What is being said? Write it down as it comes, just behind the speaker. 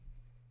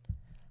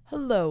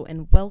Hello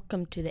and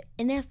welcome to the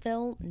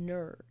NFL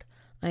Nerd.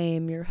 I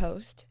am your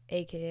host,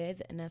 aka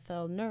the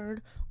NFL Nerd,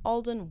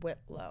 Alden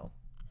Whitlow.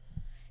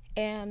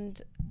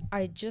 And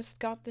I just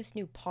got this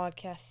new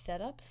podcast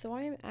set up, so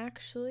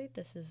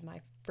this is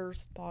my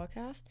first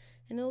podcast,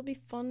 and it'll be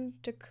fun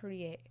to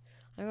create.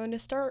 I'm going to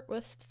start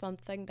with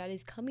something that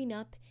is coming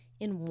up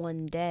in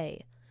one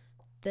day,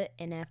 the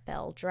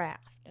NFL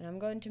Draft. And I'm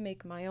going to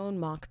make my own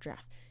mock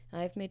draft.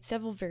 And I've made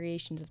several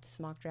variations of this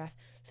mock draft,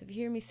 so if you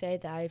hear me say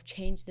that I've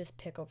changed this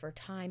pick over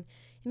time,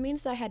 it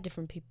means that I had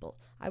different people.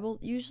 I will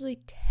usually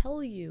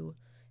tell you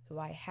who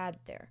I had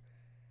there.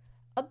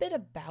 A bit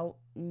about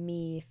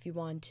me, if you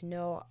want to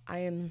know. I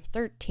am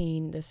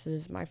 13. This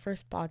is my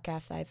first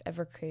podcast I've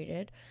ever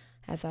created,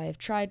 as I have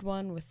tried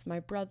one with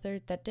my brother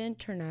that didn't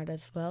turn out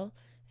as well,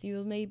 so you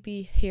will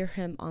maybe hear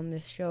him on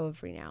this show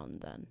every now and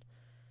then.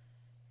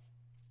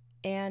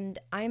 And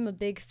I'm a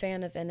big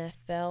fan of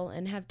NFL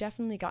and have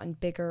definitely gotten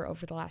bigger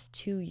over the last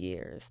 2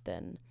 years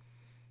than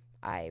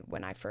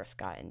when I first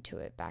got into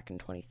it back in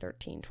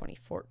 2013,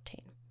 2014.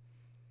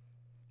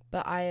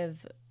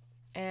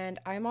 And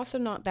I'm also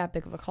not that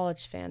big of a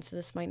college fan, so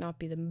this might not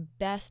be the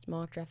best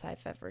mock draft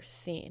I've ever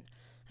seen.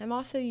 I'm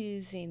also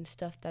using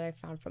stuff that I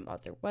found from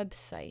other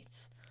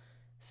websites.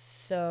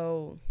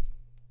 So,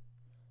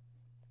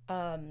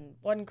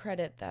 one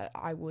credit that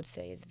I would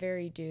say is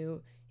very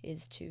due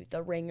is to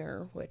The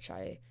Ringer, which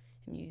I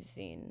am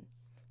using,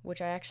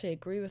 which I actually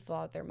agree with a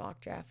lot of their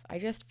mock draft. I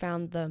just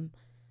found them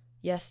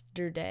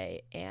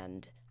yesterday,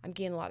 and I'm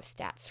getting a lot of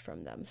stats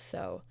from them.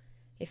 So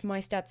if my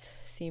stats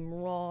seem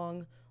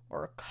wrong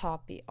or a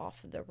copy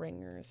off of The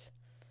Ringer's,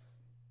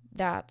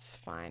 that's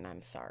fine.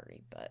 I'm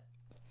sorry, but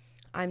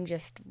I'm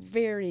just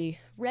very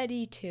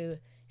ready to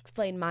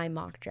explain my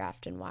mock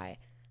draft and why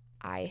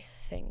I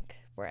think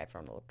where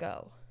everyone will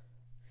go.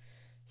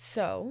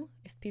 So,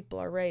 if people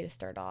are ready to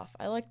start off,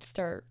 I like to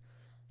start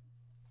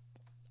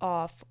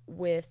off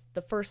with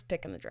the first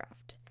pick in the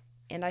draft.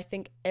 And I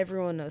think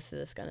everyone knows who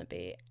this is going to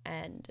be,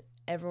 and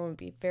everyone would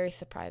be very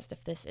surprised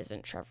if this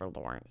isn't Trevor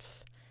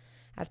Lawrence.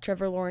 As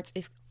Trevor Lawrence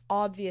is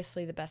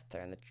obviously the best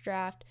player in the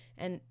draft,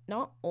 and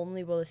not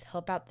only will this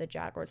help out the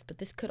Jaguars, but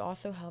this could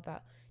also help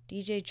out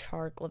DJ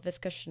Chark,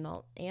 Laviska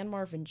Shenault, and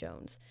Marvin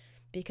Jones,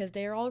 because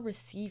they are all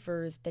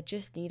receivers that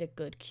just need a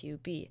good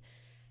QB.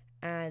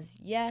 As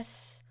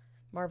yes,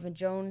 Marvin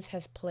Jones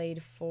has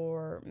played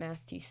for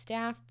Matthew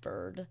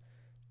Stafford,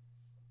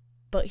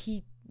 but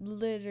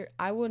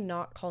I would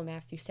not call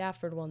Matthew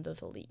Stafford one of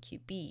those elite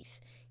QBs.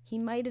 He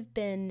might have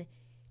been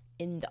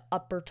in the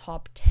upper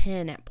top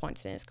 10 at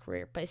points in his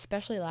career, but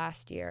especially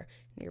last year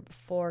and the year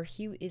before,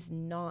 he is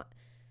not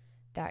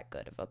that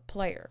good of a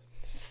player.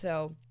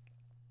 So,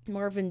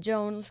 Marvin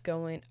Jones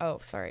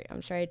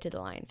I'm sorry to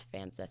the Lions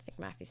fans that think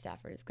Matthew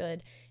Stafford is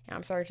good, and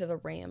I'm sorry to the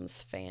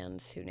Rams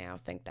fans who now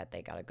think that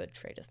they got a good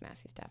trade with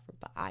Matthew Stafford,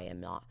 but I am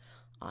not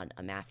on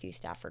a Matthew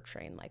Stafford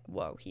train like,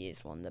 whoa, he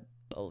is one of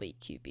the elite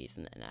QBs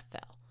in the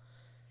NFL.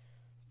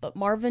 But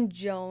Marvin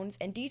Jones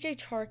and DJ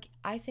Chark,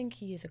 I think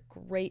he is a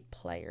great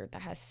player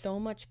that has so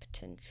much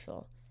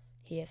potential.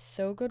 He has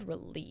so good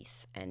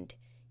release, and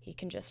he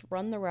can just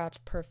run the routes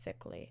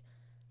perfectly.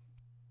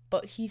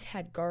 But he's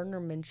had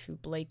Gardner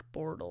Minshew, Blake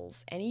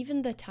Bortles, and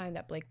even the time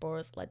that Blake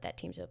Bortles led that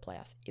team to the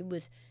playoffs, it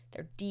was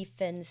their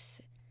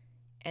defense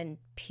and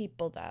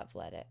people that have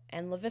led it.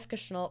 And Laviska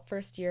Shenault,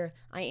 first year,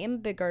 I am a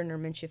big Gardner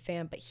Minshew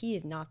fan, but he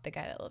is not the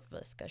guy that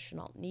Laviska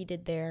Shenault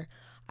needed there.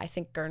 I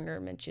think Gardner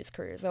Minshew's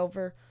career is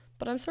over,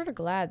 but I'm sort of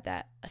glad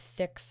that a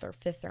 6th or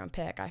 5th round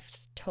pick, I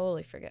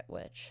totally forget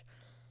which,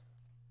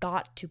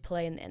 got to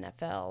play in the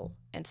NFL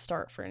and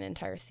start for an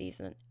entire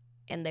season.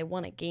 And they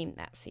won a game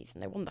that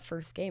season. They won the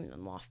first game and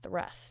then lost the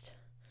rest.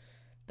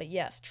 But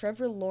yes,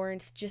 Trevor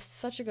Lawrence, just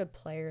such a good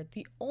player.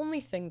 The only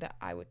thing that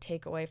I would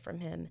take away from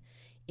him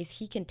is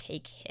he can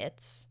take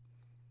hits,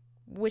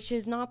 which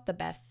is not the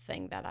best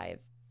thing that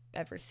I've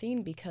ever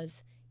seen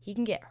because he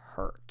can get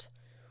hurt,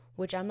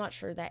 which I'm not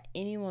sure that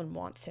anyone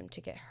wants him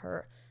to get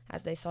hurt,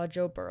 as they saw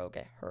Joe Burrow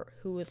get hurt,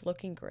 who was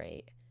looking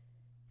great,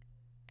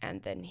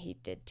 and then he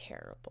did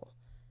terrible.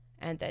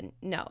 And then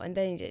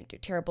he didn't do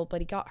terrible,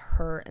 but he got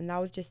hurt, and that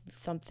was just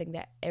something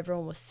that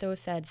everyone was so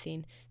sad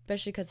seeing,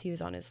 especially because he was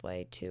on his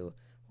way to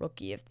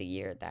Rookie of the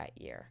Year that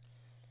year.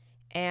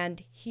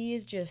 And he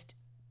is just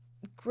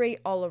great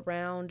all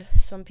around.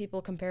 Some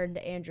people compare him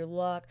to Andrew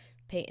Luck,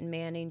 Peyton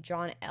Manning,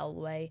 John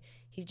Elway.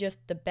 He's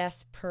just the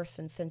best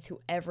person since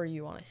whoever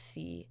you want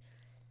to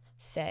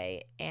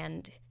say,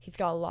 and he's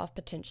got a lot of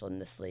potential in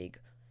this league.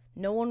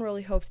 No one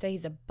really hopes that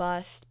he's a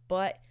bust,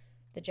 but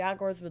the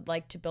Jaguars would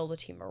like to build a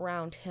team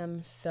around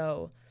him,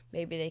 so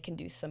maybe they can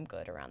do some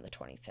good around the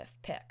 25th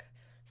pick.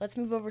 So let's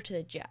move over to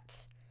the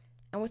Jets.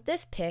 And with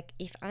this pick,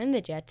 if I'm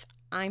the Jets,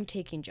 I'm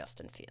taking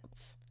Justin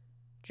Fields.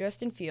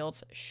 Justin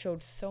Fields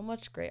showed so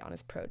much great on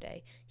his pro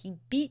day. He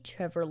beat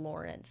Trevor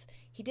Lawrence.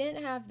 He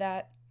didn't have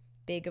that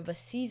big of a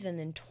season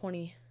in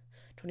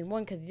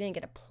 2021 because he didn't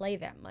get to play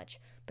that much.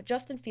 But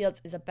Justin Fields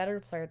is a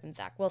better player than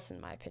Zach Wilson,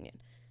 in my opinion.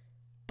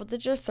 But the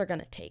Jets are going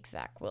to take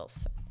Zach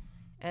Wilson.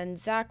 And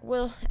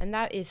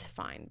that is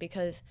fine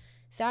because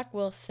Zach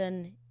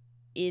Wilson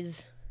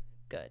is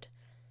good.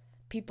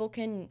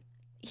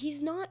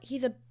 He's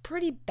a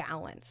pretty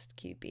balanced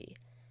QB.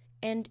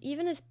 And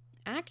even his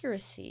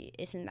accuracy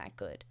isn't that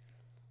good.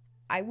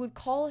 I would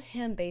call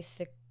him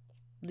basically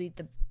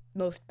the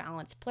most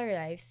balanced player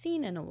that I've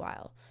seen in a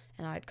while.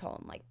 And I'd call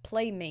him like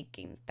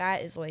playmaking.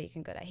 That is what he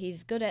can good at.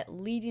 He's good at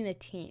leading a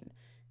team.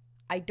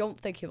 I don't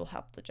think he will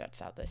help the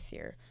Jets out this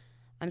year.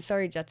 I'm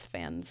sorry, Jets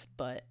fans,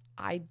 but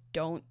I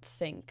don't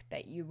think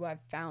that you have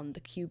found the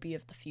QB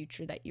of the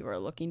future that you are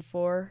looking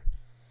for.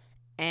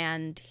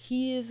 And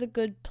he is a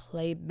good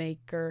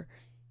playmaker.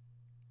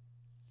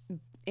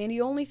 And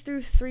he only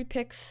threw 3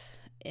 picks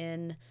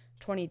in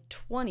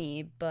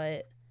 2020,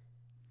 but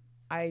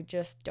I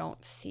just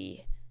don't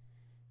see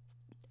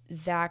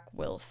Zach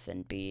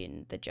Wilson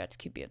being the Jets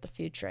QB of the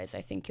future, as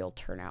I think he'll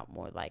turn out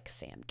more like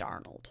Sam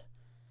Darnold.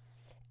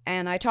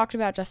 And I talked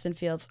about Justin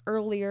Fields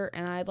earlier,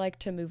 and I'd like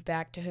to move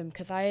back to him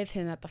because I have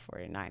him at the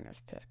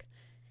 49ers pick.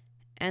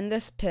 And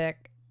this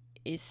pick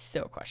is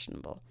so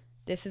questionable.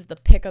 This is the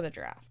pick of the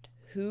draft.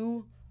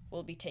 Who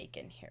will be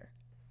taken here?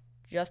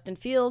 Justin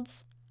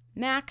Fields,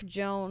 Mac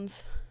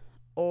Jones,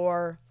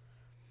 or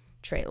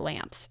Trey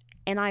Lance?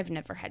 And I've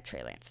never had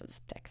Trey Lance in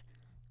this pick.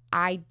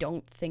 I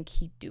don't think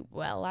he'd do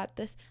well at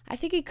this. I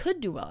think he could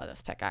do well at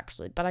this pick,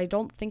 actually, but I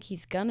don't think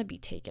he's going to be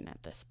taken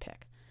at this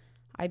pick.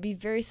 I'd be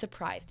very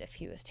surprised if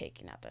he was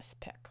taken at this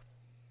pick.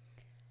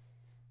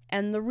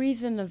 And the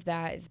reason of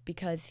that is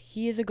because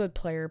he is a good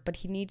player, but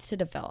he needs to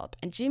develop.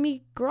 And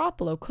Jimmy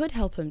Garoppolo could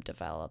help him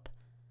develop.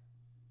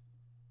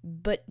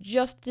 But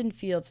Justin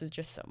Fields is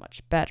just so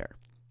much better.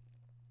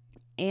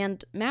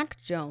 And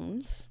Mac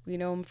Jones, we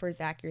know him for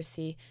his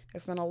accuracy.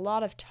 There's been a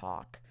lot of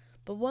talk.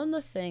 But one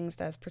of the things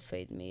that has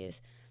persuaded me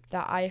is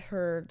that I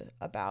heard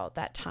about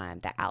that time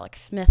that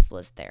Alex Smith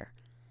was there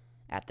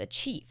at the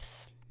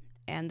Chiefs.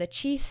 And the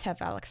Chiefs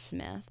have Alex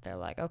Smith. They're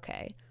like,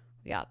 okay,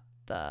 we got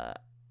the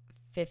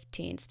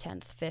 15th,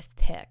 10th, 5th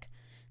pick.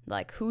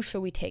 Like, who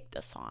should we take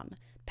this on?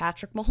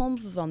 Patrick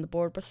Mahomes was on the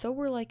board, but so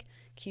were, like,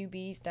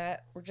 QBs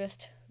that were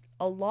just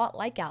a lot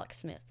like Alex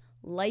Smith,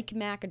 like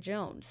Mac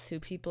Jones, who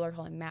people are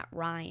calling Matt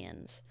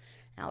Ryans,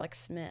 Alex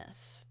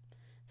Smiths.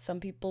 Some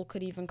people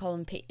could even call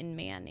him Peyton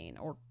Manning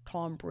or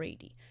Tom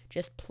Brady,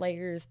 just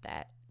players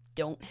that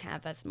don't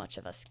have as much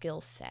of a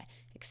skill set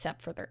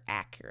except for their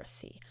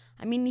accuracy.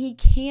 I mean, he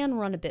can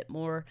run a bit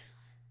more.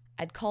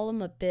 I'd call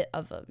him a bit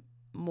of a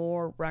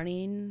more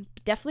running,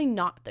 definitely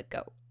not the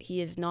GOAT.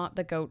 He is not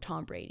the GOAT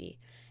Tom Brady.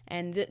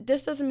 And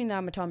this doesn't mean that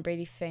I'm a Tom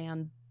Brady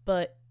fan,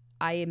 but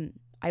I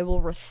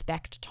will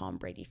respect Tom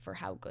Brady for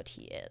how good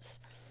he is.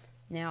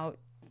 Now,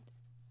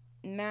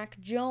 Mac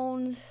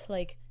Jones,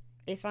 like,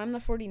 if I'm the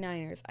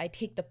 49ers, I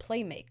take the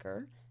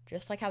playmaker,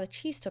 just like how the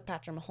Chiefs took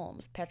Patrick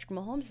Mahomes. Patrick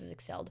Mahomes has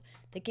excelled.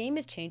 The game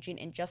is changing,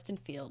 and Justin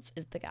Fields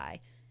is the guy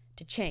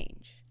to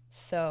change.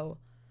 So,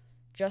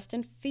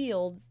 Justin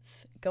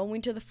Fields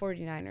going to the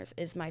 49ers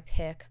is my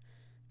pick.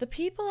 The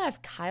people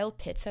have Kyle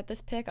Pitts at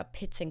this pick, a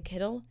Pitts and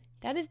Kittle.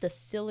 That is the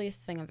silliest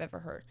thing I've ever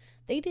heard.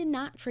 They did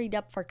not trade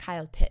up for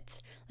Kyle Pitts.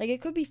 Like,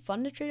 it could be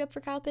fun to trade up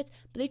for Kyle Pitts,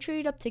 but they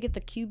traded up to get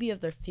the QB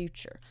of their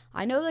future.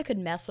 I know they could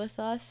mess with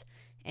us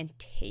and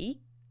take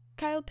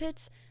Kyle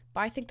Pitts,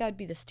 but I think that would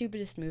be the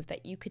stupidest move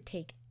that you could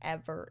take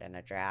ever in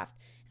a draft.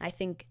 And I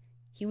think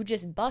he would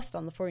just bust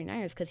on the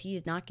 49ers because he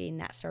is not getting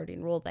that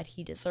starting role that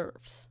he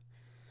deserves.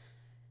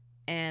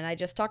 And I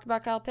just talked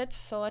about Kyle Pitts,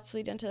 so let's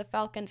lead into the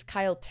Falcons.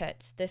 Kyle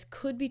Pitts. This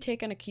could be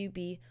taken a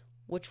QB,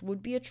 which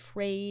would be a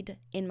trade,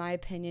 in my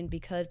opinion,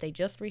 because they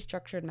just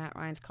restructured Matt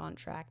Ryan's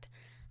contract.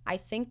 I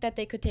think that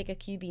they could take a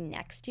QB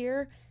next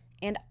year,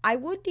 and I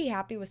would be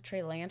happy with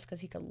Trey Lance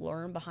because he could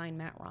learn behind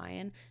Matt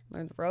Ryan,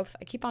 learn the ropes.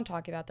 I keep on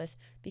talking about this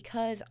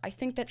because I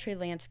think that Trey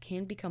Lance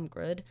can become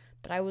good,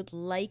 but I would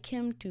like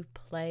him to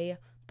play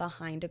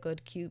behind a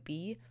good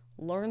QB,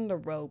 learn the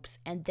ropes,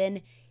 and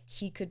then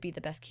he could be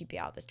the best QB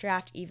out of this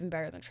draft, even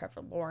better than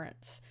Trevor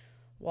Lawrence.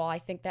 While I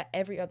think that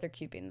every other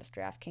QB in this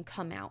draft can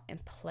come out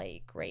and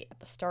play great at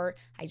the start,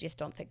 I just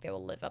don't think they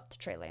will live up to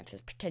Trey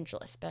Lance's potential,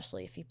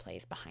 especially if he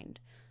plays behind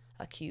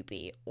a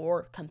QB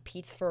or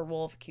competes for a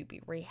role of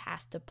QB where he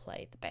has to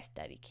play the best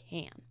that he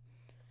can.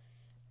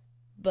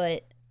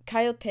 But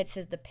Kyle Pitts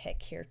is the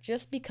pick here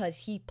just because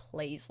he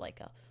plays like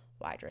a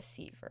wide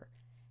receiver.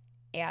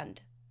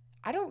 And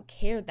I don't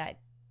care that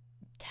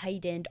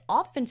tight end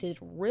offense is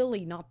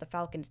really not the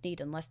Falcons'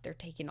 need unless they're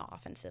taking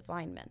offensive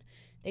linemen.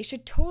 They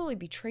should totally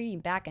be trading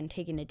back and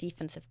taking a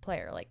defensive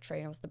player, like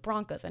trading with the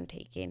Broncos and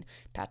taking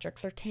Patrick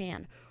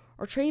Surtain,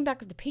 or trading back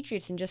with the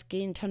Patriots and just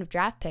getting a ton of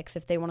draft picks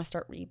if they want to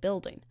start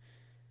rebuilding.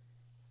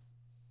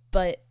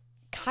 But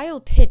Kyle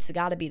Pitts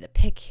got to be the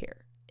pick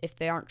here if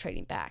they aren't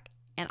trading back.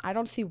 And I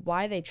don't see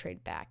why they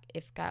trade back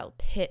if Kyle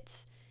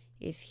Pitts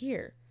is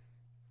here.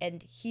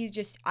 And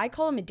I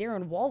call him a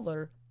Darren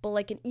Waller, but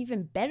like an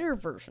even better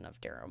version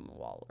of Darren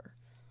Waller.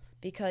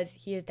 Because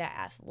he has that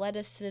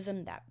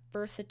athleticism, that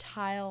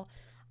versatile.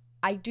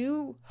 I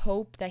do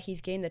hope that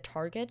he's getting the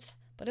targets,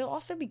 but it'll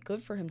also be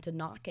good for him to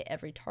not get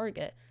every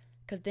target,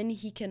 because then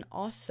he can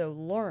also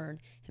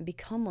learn and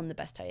become one of the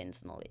best tight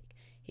ends in the league.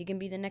 He can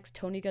be the next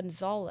Tony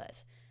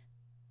Gonzalez.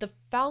 the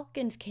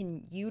Falcons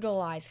can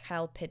utilize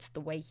Kyle Pitts the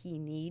way he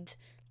needs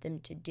them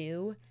to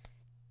do.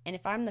 And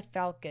if I'm the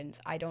Falcons,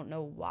 I don't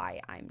know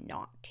why I'm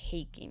not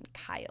taking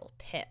Kyle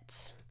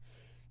Pitts.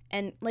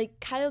 And,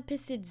 Kyle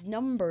Pitts'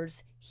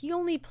 numbers, he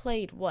only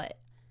played,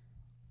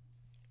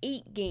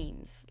 8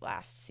 games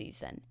last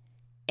season.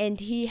 And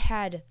he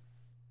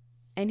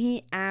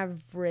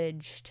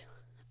averaged,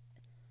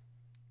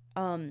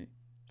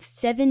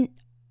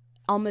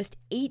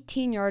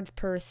 18 yards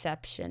per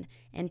reception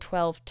and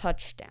 12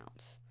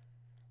 touchdowns.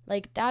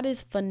 That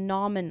is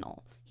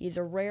phenomenal. He's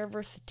a rare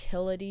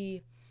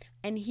versatility,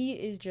 and he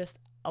is just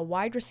a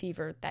wide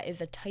receiver that is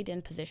a tight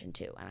end position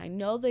too. And I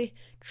know they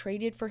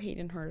traded for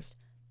Hayden Hurst,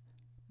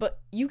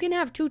 but you can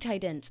have 2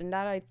 tight ends, and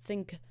that, I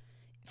think,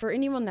 for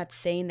anyone that's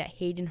saying that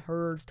Hayden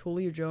Hurst,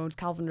 Julio Jones,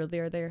 Calvin Ridley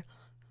are there,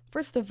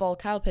 first of all,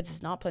 Kyle Pitts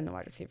is not playing the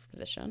wide receiver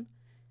position.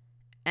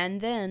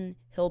 And then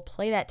he'll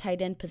play that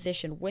tight end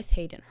position with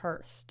Hayden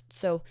Hurst.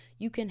 So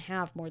you can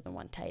have more than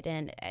one tight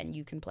end, and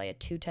you can play a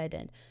 2 tight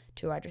end,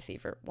 2 wide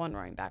receiver, 1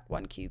 running back,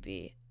 1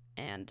 QB,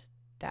 and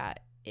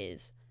that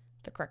is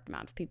the correct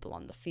amount of people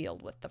on the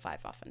field with the 5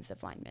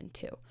 offensive linemen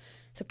too.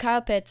 So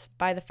Kyle Pitts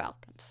by the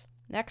Falcons.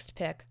 Next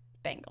pick,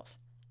 Bengals.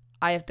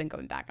 I have been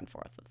going back and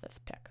forth with this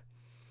pick.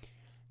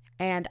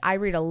 And I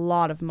read a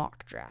lot of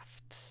mock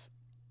drafts,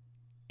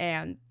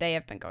 and they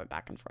have been going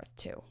back and forth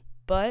too.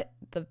 But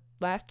the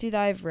last 2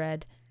 that I've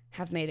read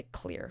have made it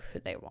clear who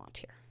they want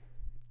here.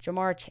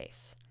 Ja'Marr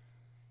Chase.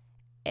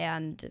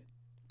 And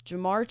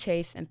Ja'Marr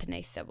Chase and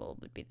Penei Sewell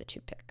would be the 2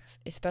 picks,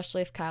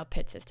 especially if Kyle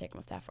Pitts is taken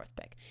with that 4th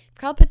pick. If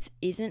Kyle Pitts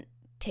isn't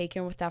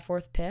taken with that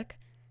 4th pick,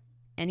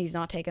 and he's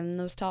not taken in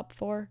those top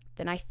 4,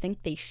 then I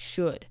think they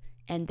should,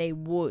 and they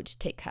would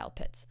take Kyle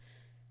Pitts.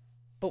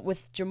 But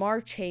with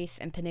Ja'Marr Chase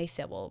and Penei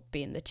Sewell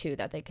being the 2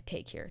 that they could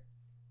take here,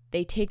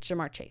 they take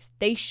Ja'Marr Chase.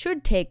 They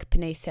should take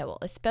Penei Sewell,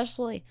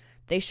 especially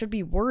they should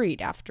be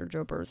worried after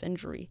Joe Burrow's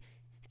injury,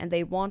 and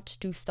they want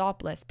to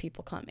stop less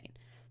people coming.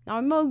 Now,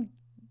 I know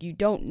you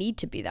don't need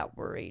to be that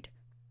worried,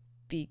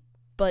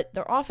 but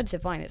their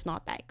offensive line is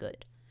not that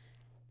good.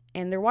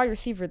 And their wide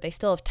receiver, they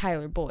still have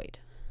Tyler Boyd.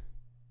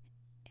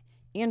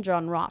 And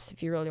John Ross,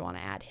 if you really want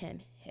to add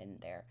him in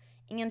there.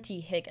 And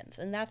T. Higgins.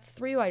 And that's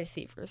 3 wide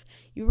receivers.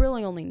 You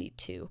really only need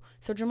 2.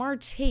 So Ja'Marr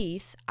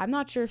Chase, I'm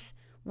not sure if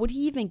would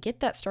he even get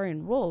that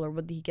starting role, or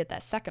would he get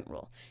that second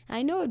role? And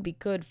I know it would be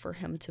good for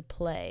him to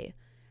play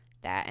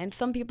that. And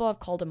some people have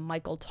called him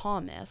Michael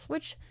Thomas,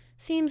 which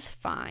seems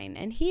fine.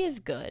 And he is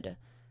good.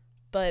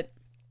 But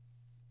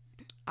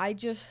I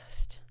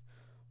just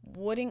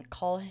wouldn't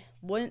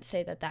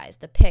say that is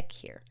the pick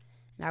here.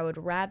 And I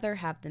would rather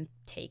have them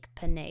take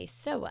Penei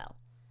Sewell.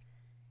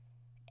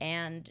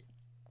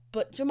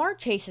 But Ja'Marr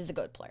Chase is a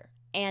good player.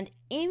 And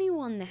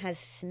anyone that has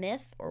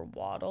Smith or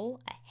Waddle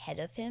ahead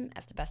of him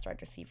as the best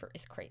wide receiver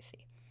is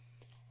crazy.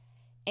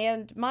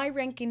 And my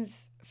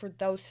rankings for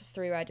those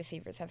 3 wide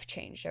receivers have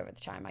changed over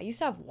the time. I used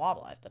to have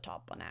Waddle as the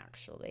top one,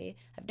 actually.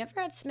 I've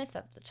never had Smith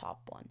as the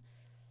top one.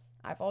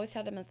 I've always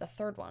had him as the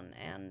 3rd one,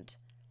 and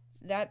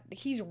that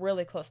he's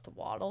really close to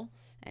Waddle,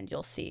 and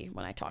you'll see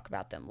when I talk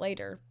about them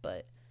later.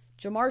 But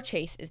Ja'Marr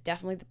Chase is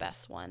definitely the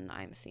best one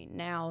I'm seeing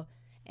now,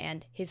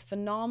 and his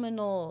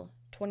phenomenal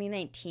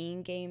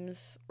 2019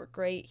 games were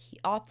great. He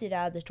opted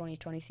out of the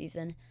 2020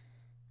 season.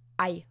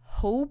 I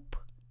hope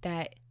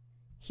that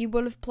he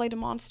would have played a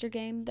monster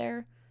game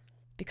there,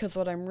 because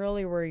what I'm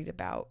really worried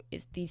about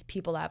is these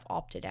people that have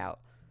opted out.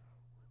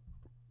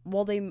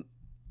 While they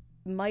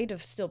might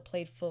have still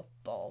played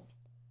football,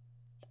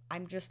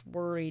 I'm just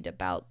worried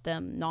about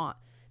them not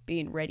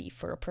being ready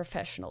for a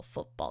professional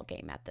football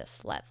game at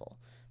this level.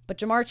 But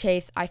Ja'Marr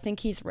Chase, I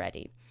think he's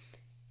ready.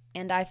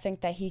 And I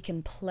think that he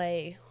can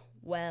play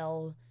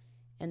well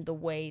in the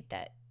way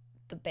that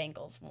the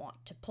Bengals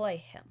want to play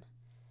him.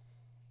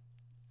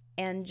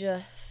 And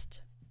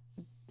just,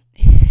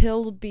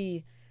 he'll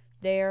be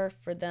there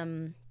for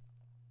them,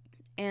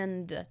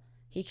 and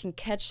he can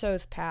catch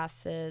those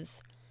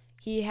passes.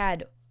 He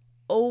had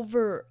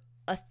over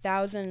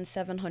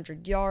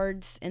 1,700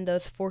 yards in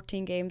those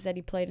 14 games that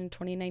he played in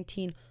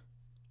 2019.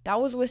 That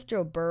was with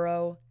Joe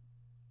Burrow,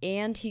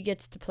 and he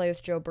gets to play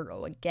with Joe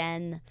Burrow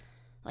again.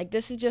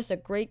 This is just a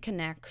great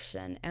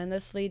connection, and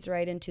this leads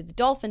right into the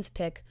Dolphins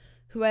pick,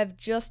 who have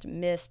just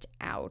missed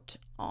out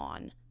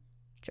on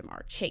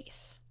Ja'Marr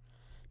Chase.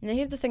 Now,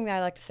 here's the thing that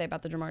I like to say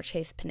about the Ja'Marr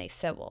Chase-Penei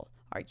Sewell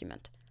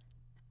argument.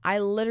 I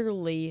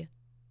literally,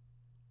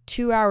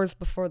 2 hours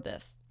before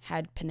this,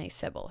 had Penei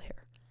Sewell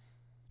here.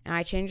 And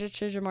I changed it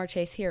to Ja'Marr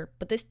Chase here,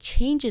 but this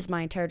changes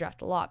my entire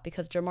draft a lot,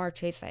 because Ja'Marr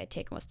Chase I had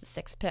taken was the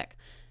 6th pick.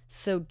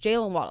 So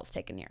Jalen Waddle's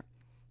taken here.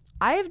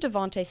 I have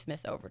Devontae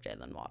Smith over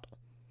Jalen Waddle.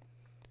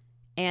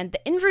 And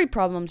the injury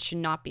problems should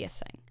not be a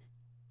thing.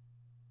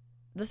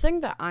 The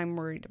thing that I'm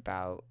worried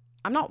about,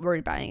 I'm not worried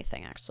about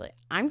anything, actually.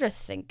 I'm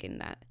just thinking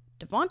that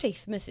Devontae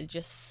Smith is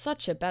just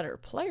such a better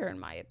player, in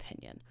my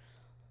opinion.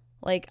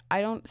 I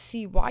don't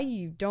see why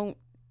you don't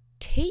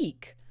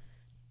take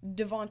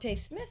Devontae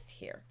Smith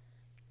here.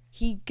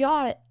 He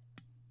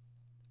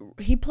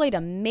played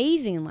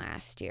amazing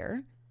last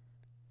year.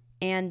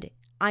 And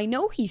I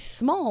know he's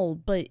small,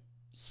 but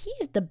he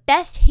has the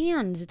best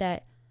hands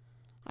that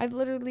I've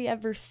literally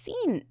ever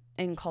seen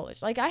in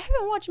college. Like, I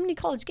haven't watched many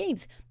college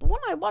games, but when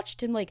I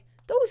watched him, like,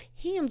 those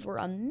hands were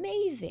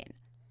amazing.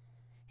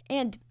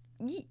 And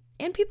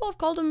people have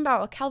called him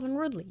about Calvin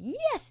Ridley.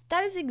 Yes,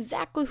 that is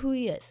exactly who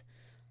he is.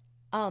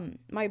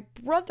 My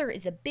brother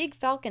is a big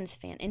Falcons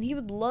fan, and he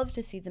would love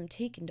to see them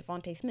taking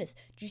DeVonta Smith.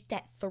 Just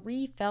that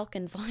 3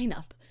 Falcons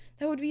lineup.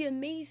 That would be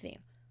amazing.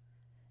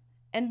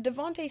 And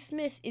DeVonta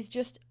Smith is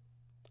just,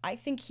 I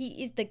think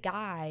he is the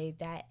guy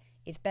that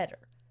is better.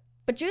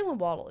 But Jalen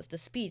Waddle is the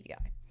speed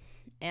guy.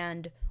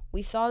 And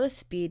we saw the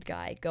speed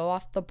guy go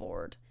off the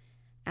board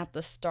at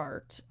the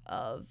start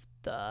of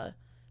the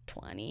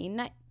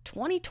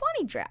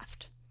 2020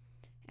 draft.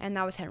 And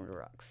that was Henry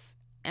Ruggs.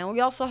 And we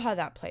also had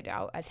that played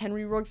out, as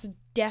Henry Ruggs was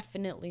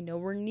definitely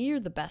nowhere near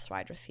the best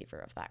wide receiver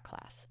of that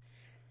class.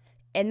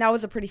 And that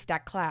was a pretty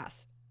stacked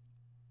class.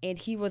 And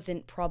he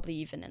wasn't probably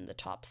even in the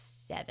top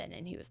 7,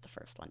 and he was the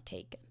first one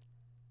taken.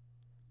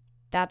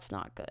 That's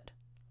not good.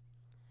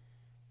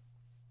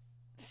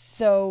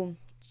 So,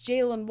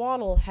 Jalen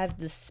Waddle has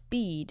the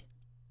speed,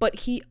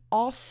 but he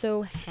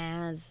also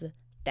has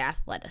the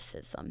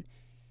athleticism.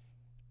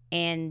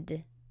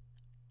 And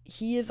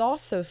he is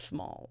also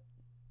small,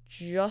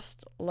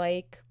 just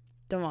like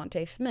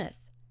DeVonta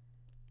Smith.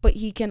 But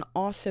he can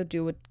also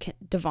do what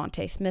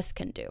DeVonta Smith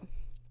can do.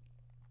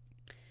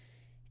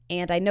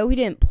 And I know he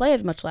didn't play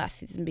as much last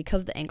season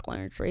because of the ankle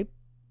injury,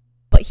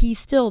 but he's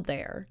still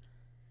there.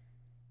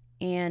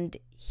 And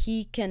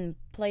he can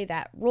play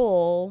that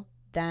role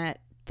that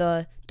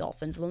the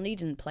Dolphins will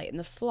need him to play in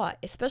the slot,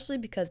 especially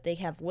because they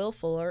have Will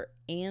Fuller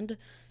and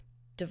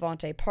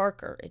Devontae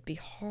Parker. It'd be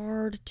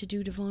hard to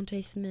do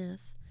DeVonta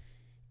Smith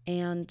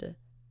and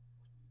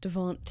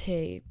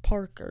Devontae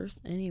Parker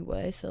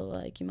anyway, so,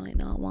 like, you might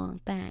not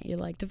want that. You're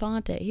like,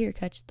 Devontae, here,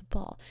 catch the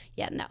ball.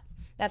 Yeah, no,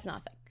 that's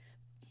nothing.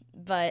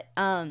 But,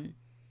 and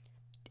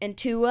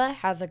Tua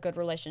has a good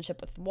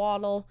relationship with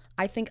Waddle.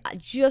 I think,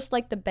 just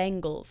like the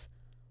Bengals,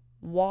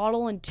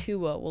 Waddle and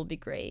Tua will be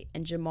great,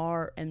 and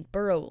Jamar and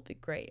Burrow will be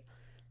great.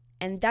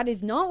 And that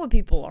is not what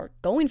people are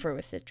going for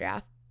with this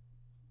draft.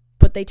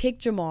 But they take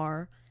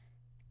Jamar,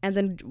 and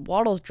then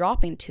Waddle's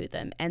dropping to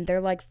them, and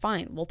they're like,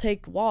 fine, we'll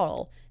take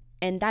Waddle.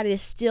 And that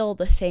is still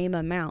the same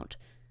amount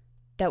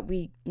that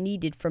we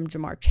needed from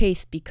Jamar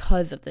Chase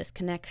because of this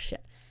connection.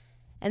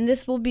 And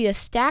this will be a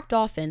stacked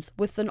offense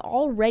with an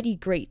already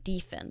great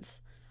defense.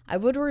 I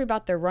would worry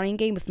about their running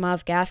game with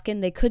Myles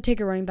Gaskin. They could take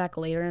a running back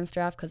later in this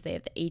draft because they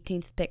have the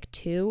 18th pick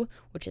too,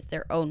 which is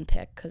their own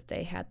pick because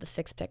they had the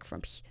 6th pick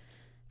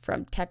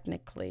from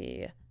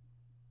technically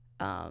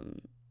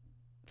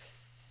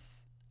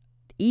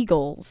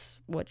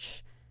Eagles,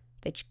 which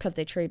because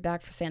they trade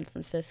back for San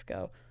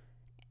Francisco,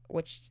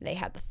 which they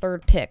had the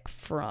 3rd pick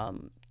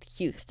from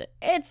Houston.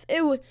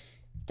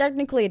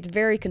 Technically, it's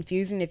very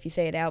confusing if you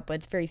say it out, but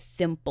it's very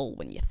simple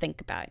when you think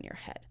about it in your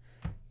head.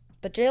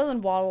 But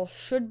Jalen Waddle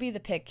should be the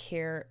pick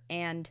here,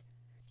 and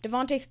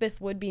DeVonta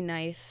Smith would be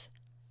nice,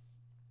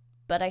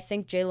 but I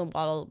think Jalen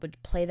Waddle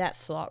would play that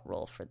slot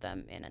role for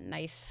them in a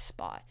nice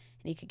spot.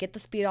 And he could get the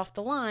speed off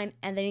the line,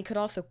 and then he could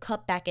also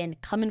cut back in,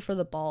 come in for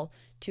the ball.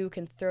 Tua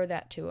can throw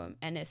that to him,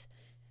 and if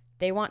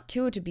they want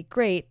Tua to be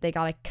great, they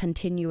got to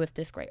continue with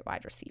this great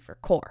wide receiver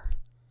core.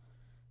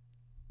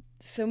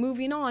 So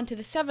moving on to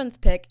the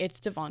 7th pick, it's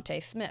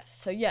DeVonta Smith.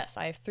 So yes,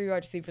 I have 3 wide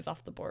receivers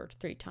off the board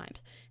 3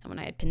 times. And when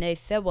I had Penei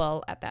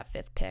Sewell at that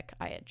 5th pick,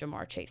 I had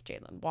Jamar Chase,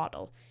 Jalen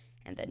Waddle,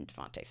 and then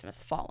DeVonta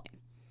Smith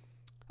falling.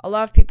 A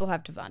lot of people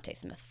have DeVonta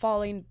Smith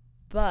falling,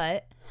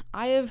 but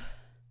I have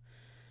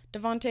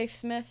DeVonta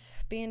Smith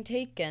being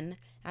taken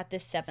at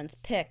this 7th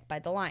pick by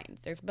the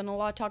Lions. There's been a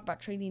lot of talk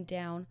about trading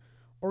down,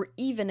 or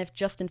even if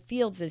Justin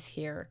Fields is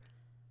here,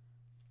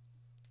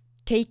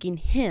 taking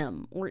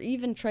him, or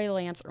even Trey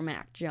Lance or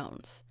Mac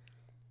Jones.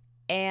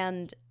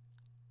 And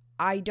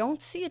I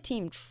don't see a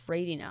team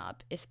trading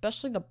up,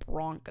 especially the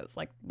Broncos.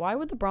 Like, why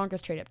would the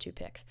Broncos trade up 2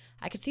 picks?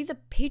 I could see the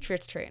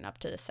Patriots trading up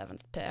to the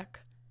 7th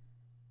pick,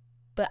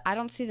 but I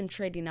don't see them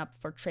trading up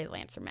for Trey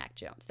Lance or Mac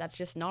Jones. That's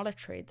just not a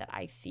trade that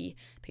I see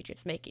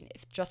Patriots making.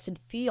 If Justin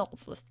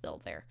Fields was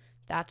still there,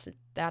 that's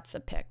a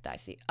pick that I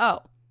see. Oh,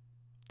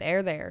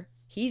 they're there.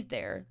 He's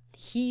there.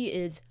 He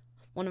is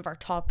one of our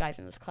top guys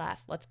in this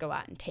class. Let's go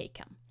out and take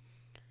him.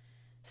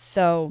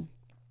 So,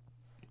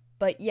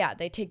 but yeah,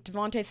 they take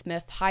DeVonta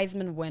Smith,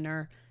 Heisman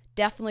winner.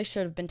 Definitely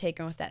should have been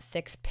taken with that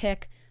 6th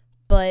pick,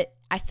 but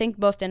I think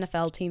most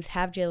NFL teams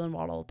have Jalen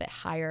Waddle a bit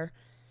higher.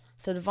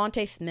 So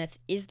DeVonta Smith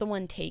is the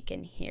one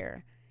taken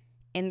here.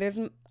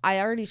 And I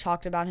already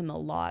talked about him a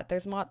lot.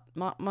 There's not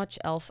much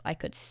else I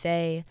could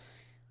say.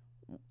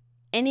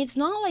 And it's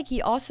not like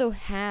he also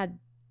had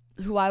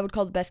who I would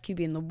call the best QB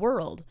in the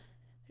world.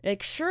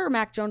 Like, sure,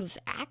 Mac Jones was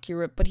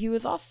accurate, but he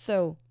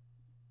also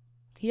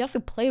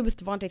played with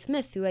DeVonta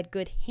Smith, who had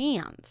good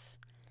hands.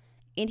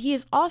 And he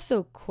is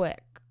also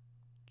quick.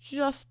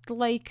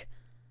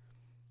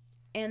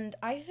 And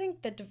I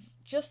think that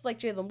just like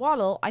Jalen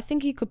Waddle, I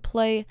think he could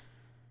play,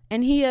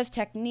 and he has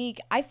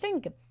technique. I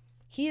think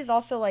he is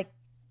also like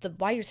the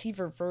wide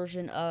receiver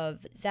version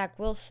of Zach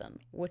Wilson,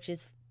 which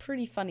is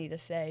pretty funny to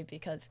say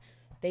because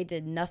they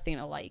did nothing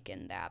alike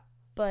in that.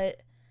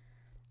 But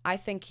I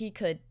think he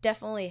could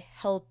definitely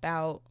help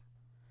out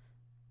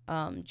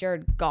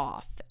Jared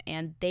Goff,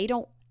 and they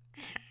don't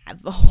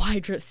have a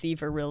wide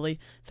receiver really,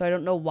 so I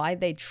don't know why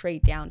they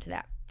trade down to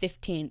that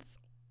 15th.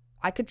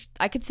 I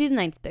could see the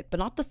 9th pick, but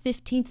not the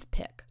 15th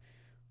pick,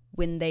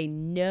 when they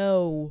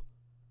know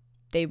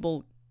they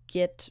will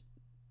get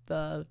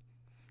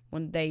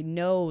when they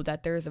know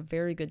that there is a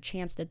very good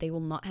chance that they will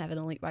not have an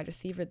elite wide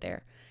receiver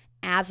there,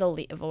 as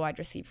elite of a wide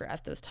receiver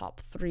as those top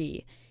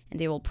 3, and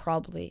they will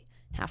probably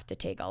have to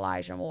take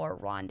Elijah Moore,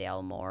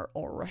 Rondale Moore,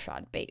 or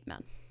Rashad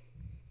Bateman.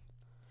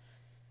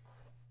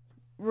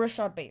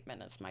 Rashad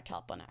Bateman is my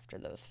top one after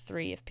those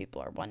 3, if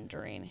people are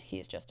wondering.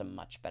 He's just a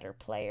much better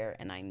player,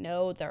 and I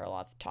know there are a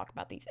lot of talk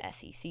about these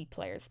SEC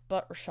players,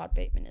 but Rashad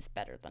Bateman is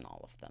better than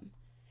all of them.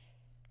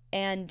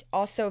 And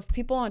also, if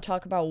people want to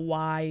talk about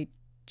why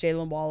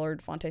Jalen Waller,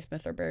 Devontae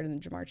Smith are better than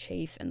Jamar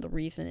Chase, and the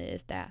reason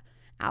is that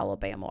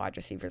Alabama wide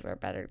receivers are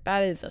better,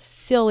 that is a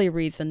silly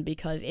reason,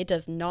 because it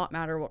does not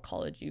matter what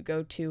college you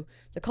go to.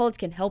 The college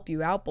can help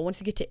you out, but once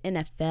you get to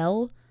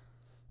NFL,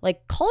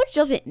 like, college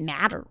doesn't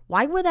matter.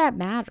 Why would that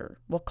matter,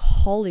 what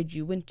college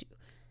you went to?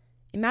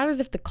 It matters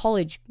if the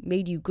college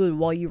made you good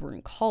while you were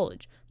in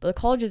college, but the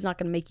college is not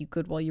going to make you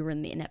good while you were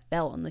in the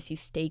NFL unless you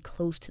stay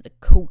close to the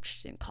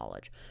coach in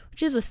college,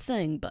 which is a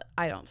thing, but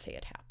I don't see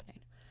it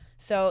happening.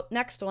 So,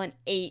 next one,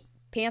 8.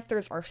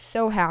 Panthers are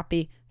so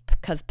happy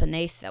because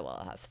Penei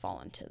Sewell has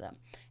fallen to them.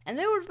 And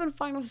they would have been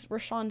fine with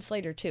Rashawn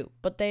Slater too,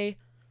 but they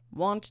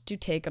want to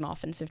take an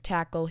offensive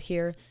tackle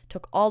here.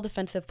 Took all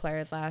defensive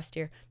players last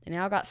year. They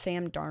now got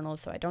Sam Darnold,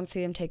 so I don't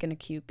see them taking a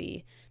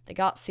QB. They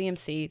got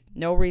CMC,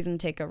 no reason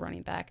to take a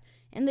running back.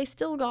 And they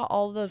still got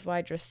all of those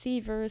wide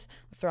receivers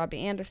with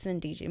Robbie Anderson,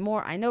 DJ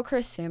Moore. I know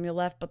Chris Samuel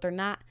left, but they're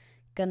not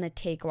going to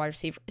take a wide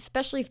receiver,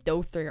 especially if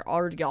those 3 are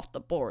already off the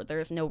board.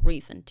 There's no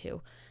reason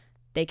to.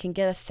 They can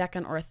get a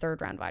 2nd or a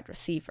 3rd round wide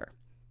receiver.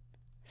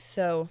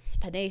 So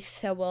Penei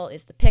Sewell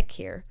is the pick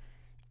here,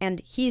 and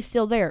he's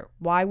still there.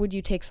 Why would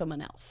you take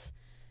someone else?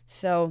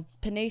 So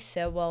Penei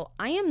Sewell,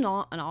 I am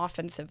not an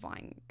offensive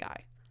line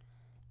guy.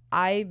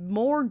 I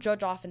more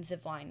judge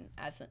offensive line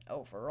as an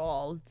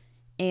overall,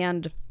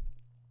 and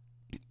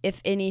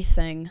if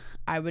anything,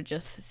 I would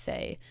just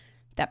say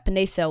that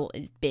Penei Sewell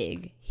is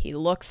big. He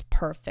looks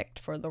perfect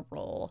for the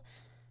role,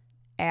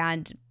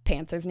 and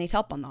Panthers need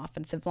help on the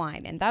offensive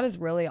line. And that is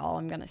really all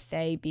I'm going to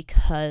say,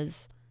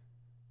 because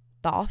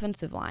the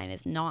offensive line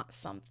is not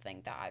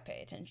something that I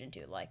pay attention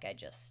to, like I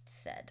just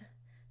said.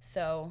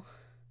 So,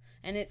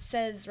 and it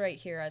says right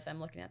here as I'm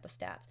looking at the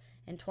stats,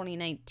 in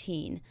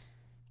 2019,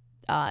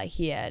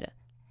 he had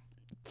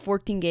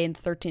 14 games,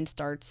 13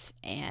 starts,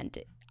 and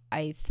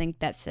I think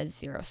that says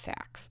 0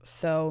 sacks.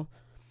 So,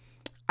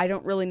 I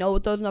don't really know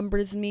what those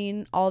numbers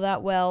mean all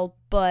that well,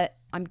 but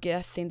I'm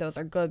guessing those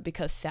are good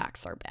because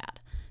sacks are bad.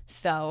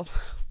 So,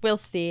 we'll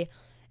see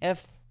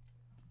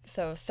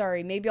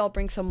sorry, maybe I'll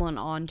bring someone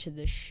on to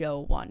the show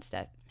once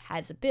that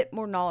has a bit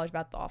more knowledge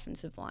about the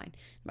offensive line,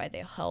 why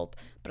they'll help.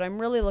 But I'm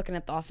really looking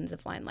at the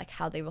offensive line, like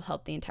how they will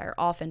help the entire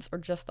offense, or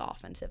just the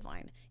offensive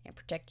line in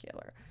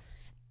particular.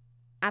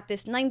 At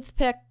this 9th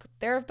pick,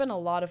 there have been a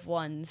lot of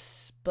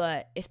ones,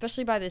 but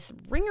especially by this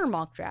Ringer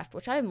mock draft,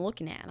 which I'm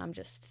looking at, and I'm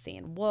just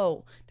seeing,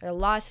 whoa, there are a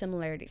lot of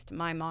similarities to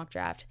my mock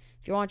draft.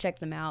 If you want to check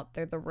them out,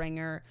 they're the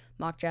Ringer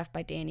mock draft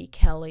by Danny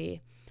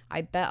Kelly.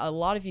 I bet a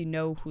lot of you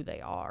know who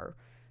they are,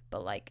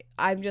 but like,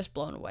 I'm just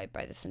blown away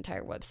by this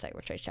entire website,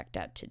 which I checked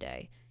out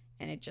today,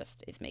 and it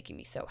just is making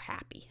me so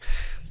happy.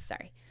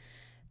 Sorry.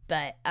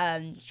 But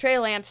Trey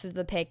Lance is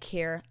the pick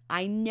here.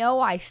 I know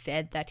I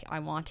said that I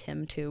want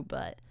him to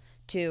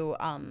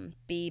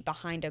be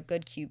behind a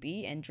good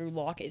QB, and Drew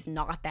Lock is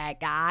not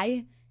that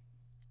guy.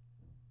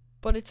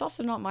 But it's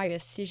also not my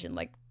decision.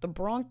 Like, the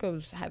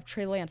Broncos have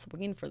Trey Lance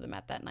waiting for them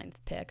at that 9th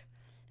pick.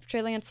 If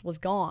Trey Lance was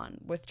gone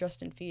with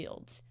Justin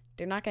Fields,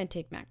 they're not going to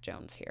take Mac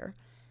Jones here.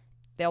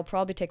 They'll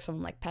probably take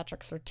someone like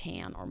Patrick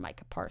Surtain or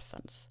Micah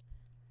Parsons.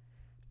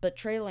 But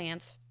Trey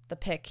Lance, the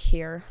pick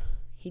here,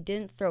 he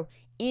didn't throw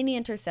any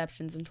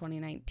interceptions in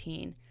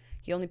 2019.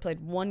 He only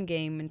played 1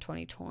 game in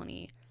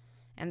 2020.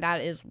 And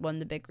that is one of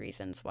the big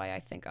reasons why I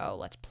think,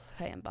 let's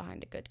play him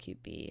behind a good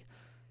QB.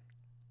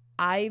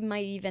 I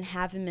might even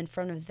have him in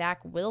front of Zach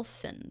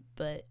Wilson,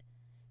 but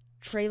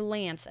Trey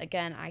Lance,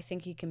 again, I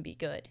think he can be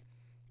good.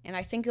 And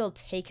I think it'll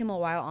take him a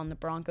while on the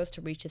Broncos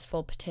to reach his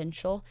full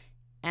potential.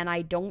 And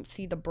I don't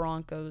see the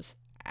Broncos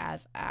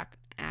as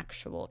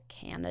actual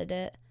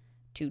candidate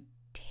to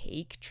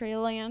take Trey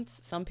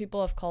Lance. Some people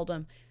have called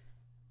him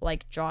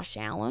like Josh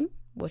Allen,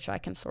 which I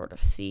can sort of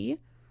see.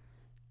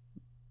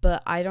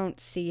 But I don't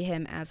see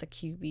him as a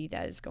QB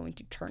that is going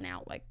to turn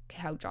out like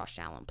how Josh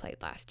Allen played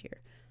last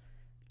year.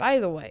 By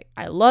the way,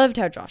 I loved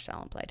how Josh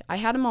Allen played. I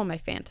had him on my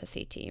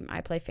fantasy team.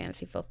 I play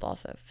fantasy football,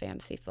 so if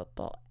fantasy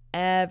football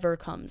ever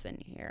comes in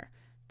here,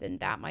 then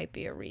that might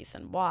be a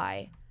reason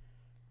why.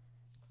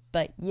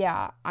 But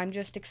yeah, I'm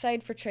just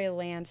excited for Trey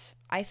Lance.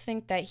 I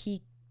think that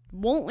he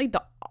won't lead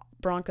the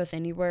Broncos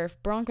anywhere.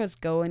 If Broncos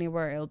go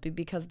anywhere, it'll be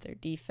because of their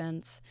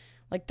defense,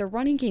 Like, their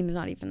running game is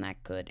not even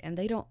that good, and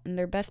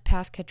their best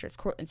pass catcher is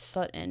Courtland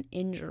Sutton,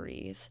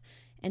 injuries.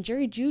 And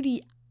Jerry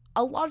Jeudy,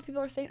 a lot of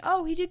people are saying,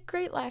 oh, he did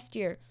great last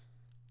year.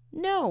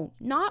 No,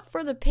 not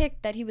for the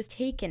pick that he was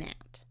taken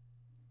at.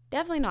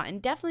 Definitely not,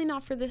 and definitely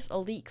not for this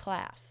elite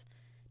class.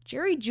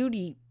 Jerry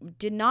Jeudy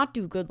did not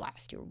do good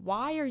last year.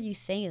 Why are you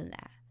saying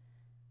that?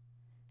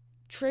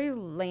 Trey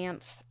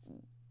Lance,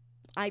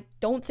 I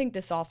don't think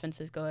this offense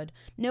is good.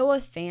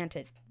 Noah Fant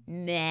is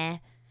meh.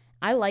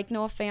 I like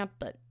Noah Fant,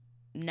 but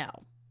no.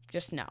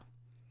 Just no.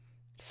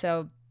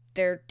 So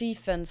their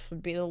defense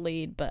would be the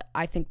lead, but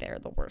I think they're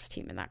the worst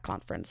team in that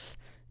conference.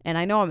 And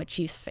I know I'm a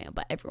Chiefs fan,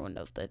 but everyone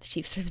knows that the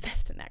Chiefs are the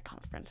best in that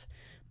conference.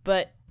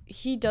 But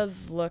he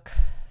does look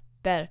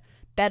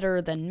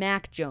better than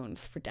Mac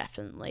Jones for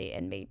definitely,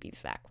 and maybe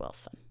Zach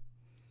Wilson.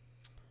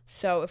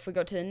 So if we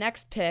go to the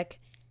next pick,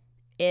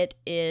 it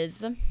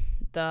is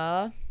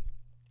the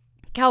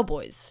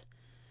Cowboys,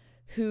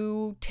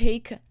 who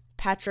take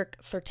Patrick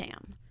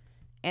Surtain.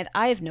 And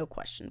I have no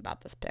question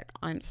about this pick.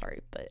 I'm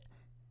sorry, but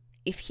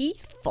if he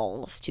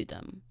falls to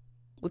them,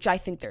 which I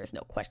think there is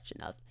no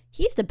question of,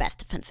 he's the best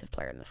defensive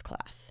player in this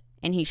class,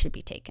 and he should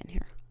be taken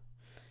here.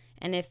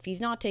 And if he's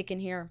not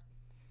taken here,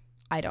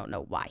 I don't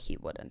know why he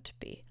wouldn't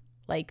be.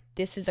 Like,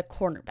 this is a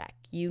cornerback.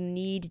 You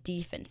need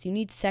defense. You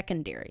need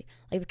secondary.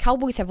 Like, the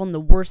Cowboys have one of the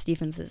worst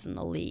defenses in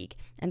the league,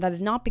 and that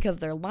is not because of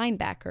their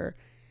linebacker.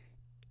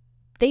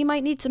 They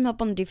might need some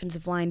help on the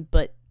defensive line,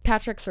 but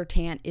Patrick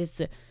Surtain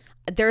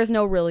there is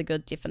no really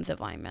good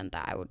defensive lineman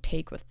that I would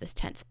take with this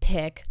 10th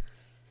pick.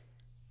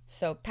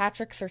 So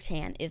Patrick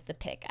Surtain is the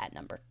pick at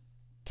number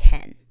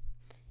 10.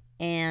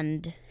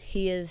 And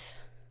he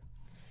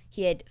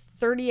had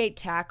 38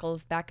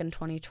 tackles back in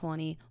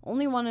 2020,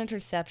 only 1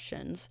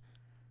 interceptions,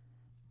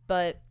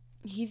 but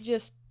he's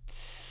just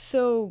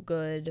so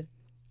good,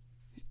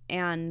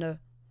 and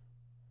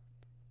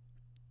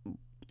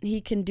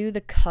he can do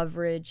the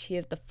coverage, he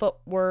has the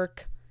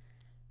footwork,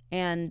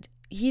 and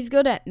he's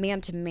good at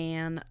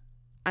man-to-man.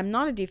 I'm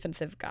not a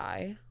defensive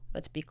guy,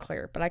 let's be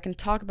clear, but I can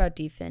talk about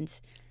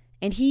defense,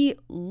 and he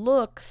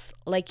looks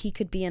like he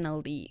could be an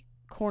elite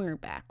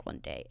cornerback one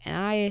day,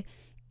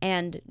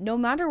 and no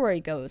matter where he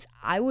goes,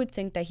 I would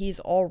think that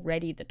he's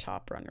already the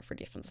top runner for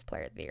Defensive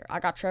Player of the Year. I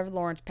got Trevor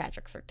Lawrence,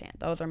 Patrick Surtain.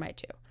 Those are my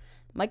two.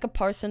 Micah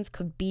Parsons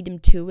could beat him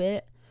to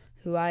it,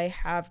 who I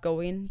have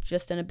going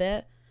just in a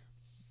bit.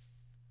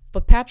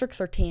 But Patrick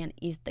Surtain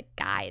is the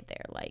guy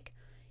there. Like,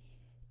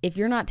 if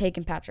you're not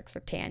taking Patrick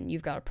Surtain,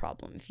 you've got a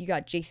problem. If you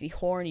got J.C.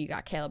 Horn, you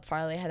got Caleb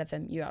Farley ahead of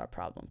him, you got a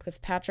problem. Because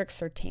Patrick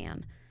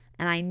Surtain,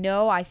 and I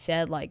know I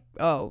said, like,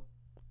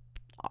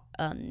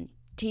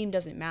 team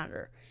doesn't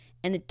matter.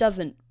 And it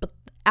doesn't, but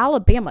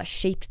Alabama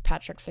shaped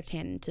Patrick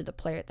Surtain into the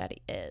player that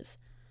he is.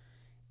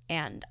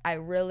 And I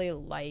really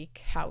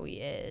like how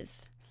he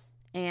is.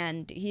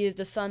 And he is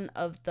the son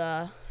of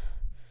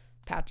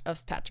Patrick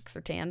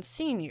Surtain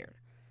Sr.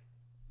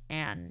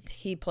 And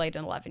he played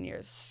in 11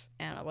 years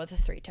and was a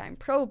 3-time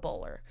Pro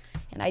Bowler.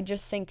 And I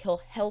just think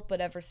he'll help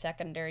whatever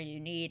secondary you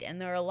need.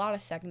 And there are a lot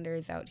of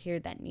secondaries out here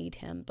that need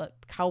him,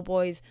 but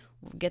Cowboys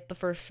will get the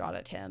first shot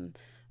at him.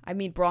 I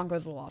mean,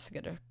 Broncos will also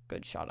get a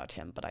good shot at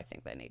him, but I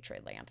think they need Trey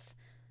Lance.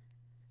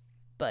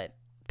 But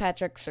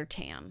Patrick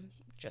Surtain,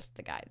 just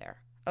the guy there.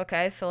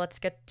 Okay, so let's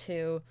get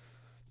to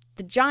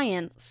the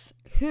Giants,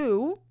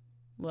 who,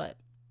 the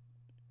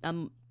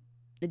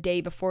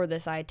day before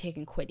this, I had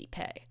taken Kwity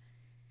Paye.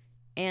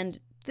 And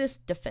this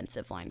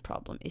defensive line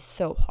problem is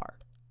so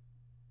hard.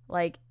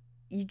 Like,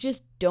 you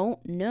just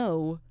don't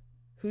know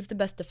who's the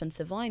best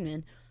defensive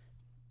lineman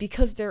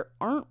because there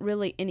aren't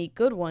really any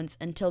good ones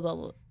until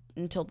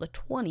the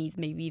 20s,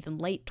 maybe even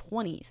late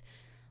 20s.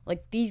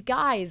 Like, these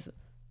guys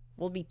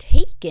will be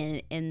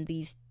taken in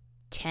these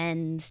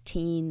 10s,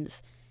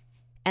 teens,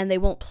 and they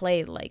won't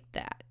play like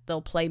that.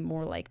 They'll play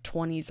more like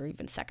 20s or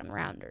even second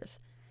rounders.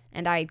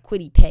 And I had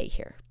Kwity Paye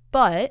here.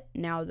 But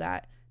now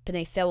that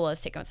Penei Sewell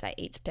is taken with that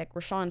 8th pick,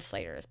 Rashawn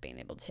Slater is being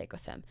able to take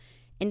with him.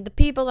 And the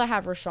people that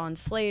have Rashawn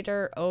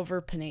Slater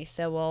over Penei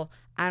Sewell,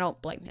 I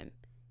don't blame him.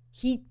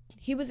 He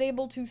was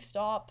able to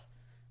stop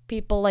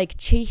people like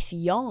Chase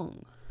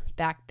Young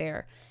back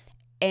there,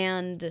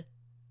 and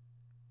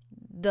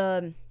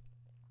the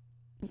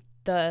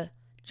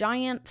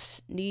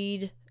Giants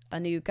need a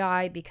new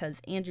guy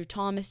because Andrew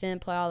Thomas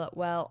didn't play all that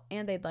well,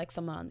 and they'd like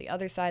someone on the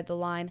other side of the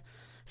line.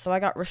 So I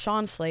got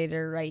Rashawn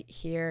Slater right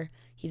here.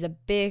 He's a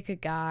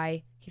big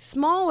guy. He's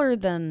smaller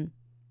than,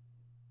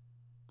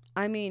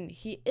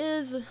 he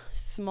is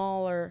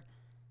smaller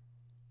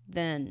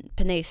than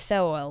Penei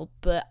Sewell,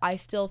 but I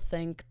still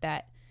think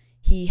that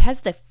he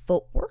has the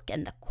footwork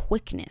and the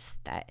quickness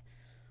that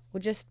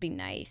would just be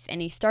nice.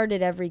 And he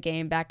started every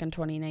game back in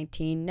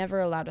 2019, never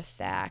allowed a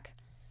sack.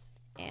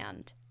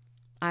 And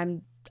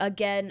I'm,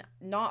 again,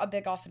 not a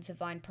big offensive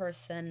line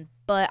person,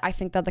 but I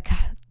think that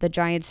the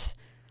Giants'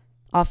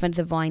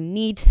 offensive line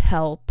needs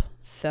help.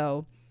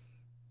 So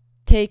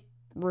take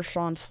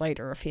Rashawn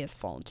Slater if he has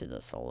fallen to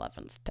this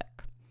 11th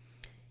pick.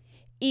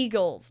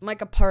 Eagles,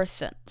 Micah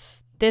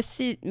Parsons. This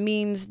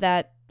means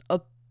that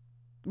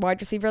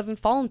wide receiver hasn't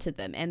fallen to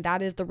them, and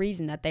that is the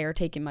reason that they are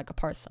taking Micah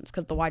Parsons,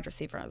 because the wide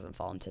receiver hasn't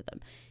fallen to them.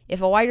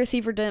 If a wide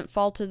receiver didn't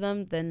fall to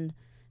them, then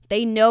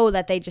they know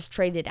that they just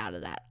traded out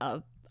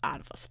of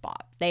a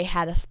spot. They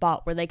had a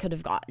spot where they could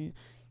have gotten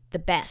the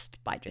best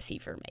wide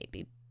receiver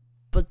maybe,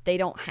 but they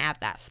don't have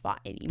that spot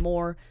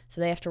anymore,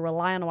 so they have to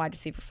rely on a wide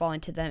receiver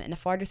falling to them, and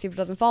if a wide receiver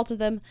doesn't fall to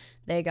them,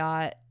 they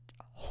got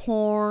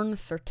Horn,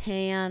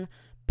 Surtain,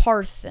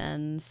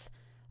 Parsons,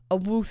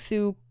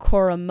 Owusu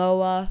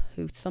Koromoa,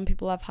 who some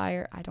people have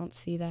higher. I don't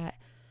see that.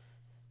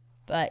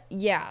 But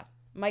yeah,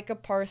 Micah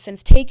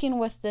Parsons taken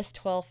with this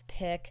 12th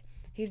pick.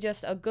 He's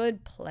just a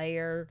good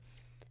player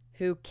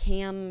who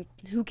can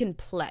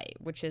play,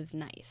 which is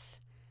nice.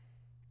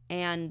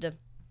 And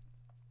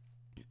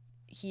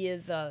he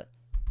is a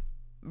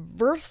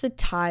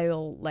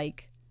versatile,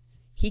 like,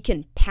 he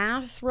can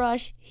pass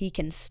rush, he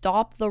can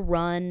stop the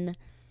run.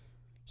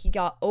 He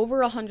got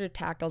over 100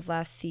 tackles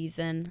last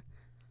season.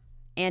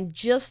 And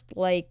just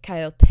like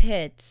Kyle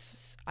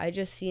Pitts, I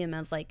just see him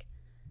as like,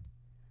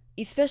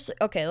 especially,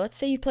 okay, let's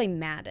say you play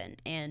Madden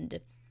and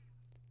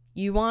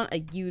you want a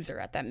user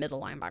at that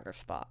middle linebacker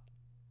spot.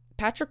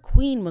 Patrick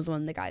Queen was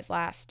one of the guys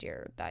last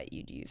year that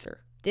you'd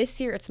user. This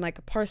year it's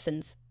Micah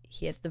Parsons.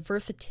 He has the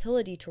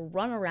versatility to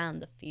run around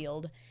the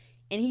field,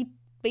 and he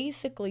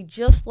basically,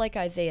 just like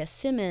Isaiah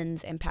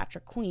Simmons and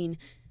Patrick Queen,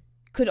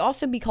 could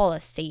also be called a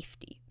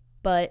safety,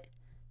 but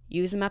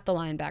use him at the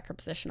linebacker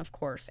position, of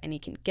course, and he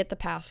can get the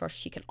pass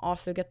rush. He can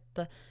also get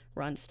the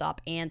run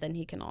stop, and then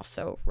he can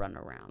also run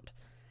around.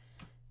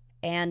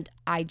 And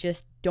I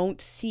just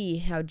don't see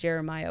how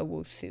Jeremiah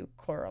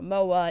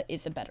Owusu-Koramoah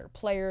is a better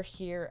player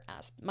here,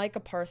 as Micah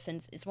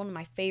Parsons is one of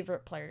my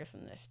favorite players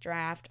in this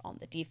draft on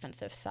the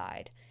defensive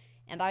side.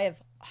 And I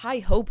have high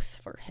hopes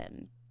for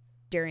him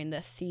during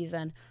this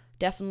season.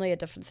 Definitely a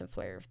defensive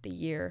player of the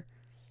year.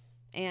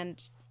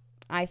 And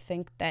I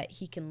think that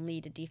he can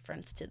lead a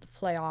defense to the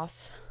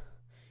playoffs.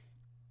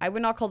 I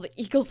would not call the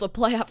Eagles a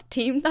playoff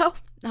team, though.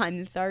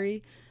 I'm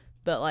sorry.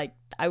 But, like,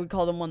 I would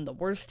call them one of the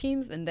worst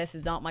teams, and this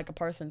is not Micah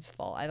Parsons'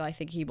 fault. I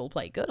think he will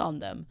play good on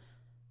them.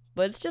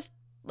 But it's just,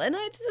 and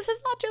this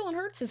is not Jalen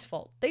Hurts'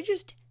 fault. They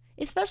just,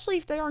 especially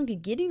if they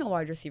aren't getting a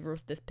wide receiver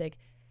with this pick,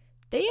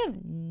 they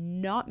have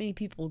not many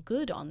people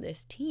good on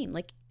this team.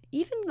 Like,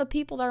 even the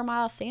people that are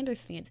Miles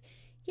Sanders fans,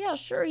 yeah,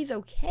 sure, he's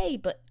okay,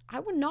 but I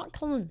would not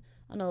call him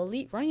an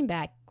elite running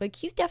back. Like,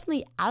 he's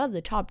definitely out of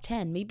the top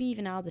 10, maybe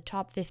even out of the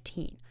top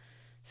 15.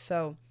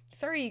 So,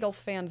 sorry,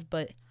 Eagles fans,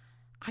 but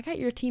I got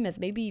your team as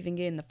maybe even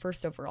getting the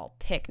first overall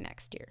pick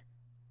next year.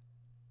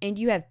 And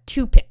you have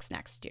 2 picks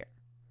next year.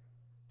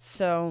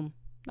 So,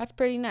 that's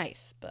pretty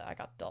nice. But I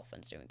got the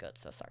Dolphins doing good,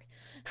 so sorry.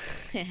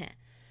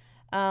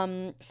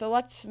 So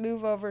let's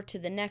move over to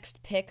the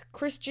next pick.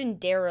 Christian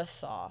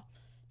Darrisaw,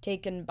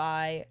 taken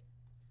by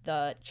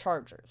the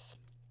Chargers.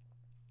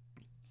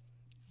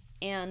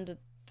 And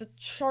the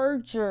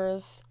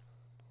Chargers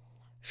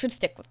should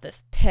stick with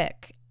this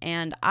pick.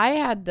 And I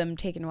had them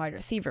taken wide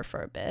receiver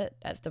for a bit,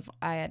 as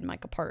I had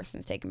Micah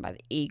Parsons taken by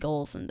the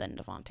Eagles, and then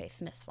Devontae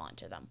Smith falling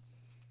to them.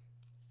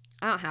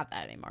 I don't have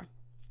that anymore.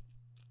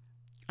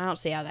 I don't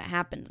see how that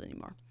happens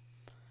anymore.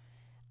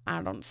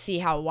 I don't see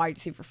how a wide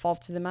receiver falls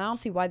to them. I don't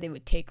see why they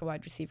would take a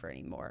wide receiver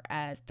anymore,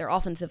 as their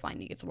offensive line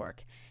needs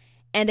work.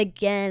 And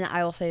again,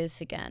 I will say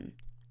this again.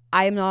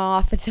 I am not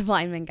an offensive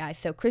lineman guy,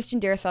 so Christian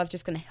Darrisaw is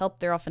just going to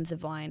help their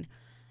offensive line.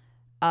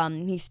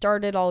 He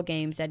started all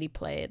games that he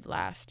played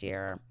last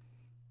year.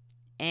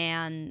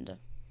 And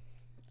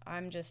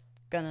I'm just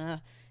going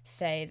to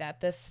say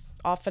that this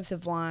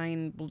offensive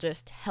line will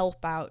just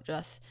help out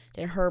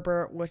Justin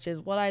Herbert, which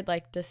is what I'd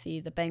like to see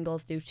the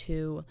Bengals do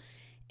too.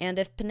 And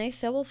if Penei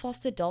Sewell falls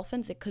to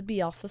Dolphins, it could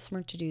be also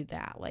smart to do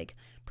that. Like,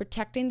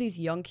 protecting these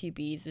young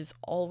QBs is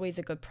always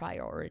a good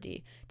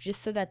priority,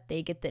 just so that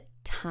they get the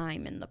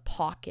time in the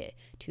pocket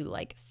to,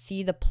 like,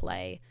 see the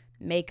play,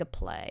 make a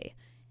play,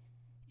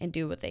 and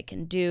do what they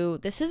can do.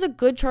 This is a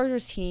good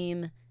Chargers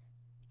team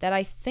that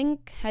I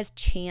think has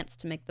chance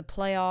to make the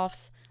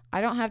playoffs.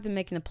 I don't have them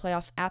making the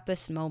playoffs at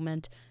this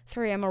moment.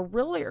 Sorry, I'm a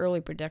really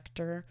early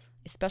predictor,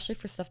 especially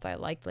for stuff that I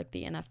like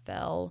the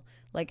NFL.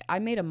 Like, I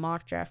made a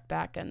mock draft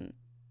back in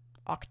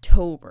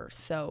October,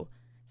 so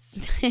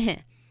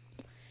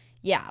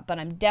yeah, but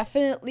I'm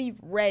definitely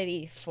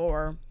ready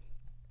for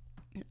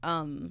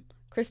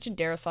Christian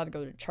Darrisaw to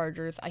go to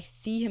Chargers. I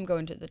see him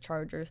going to the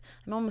Chargers.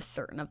 I'm almost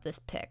certain of this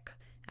pick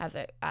as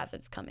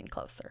it's coming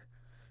closer.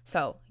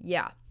 So,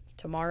 yeah,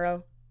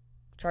 tomorrow,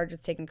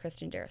 Chargers taking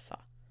Christian Darrisaw.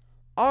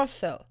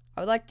 Also,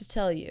 I would like to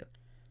tell you,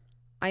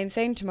 I am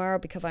saying tomorrow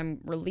because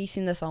I'm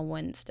releasing this on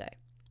Wednesday,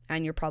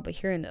 and you're probably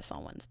hearing this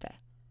on Wednesday.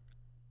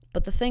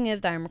 But the thing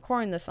is that I'm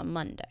recording this on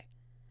Monday.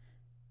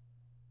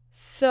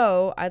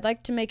 So, I'd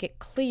like to make it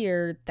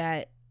clear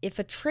that if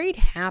a trade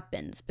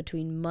happens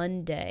between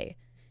Monday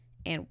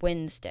and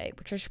Wednesday,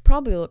 which I should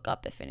probably look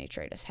up if any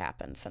trade has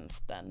happened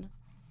since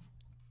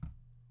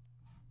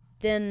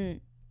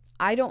then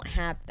I don't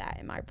have that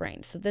in my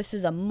brain. So this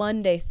is a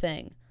Monday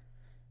thing.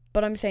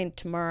 But I'm saying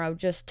tomorrow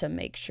just to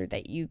make sure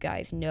that you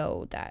guys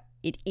know that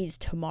it is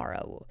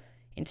tomorrow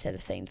instead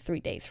of saying 3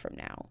 days from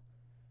now.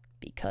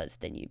 because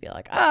then you'd be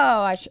like,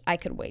 oh, I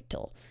could wait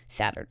till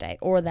Saturday,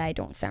 or that I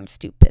don't sound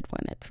stupid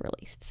when it's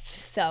released.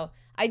 So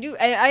I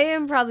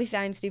am probably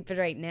sounding stupid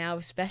right now,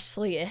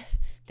 especially if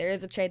there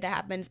is a trade that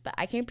happens, but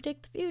I can't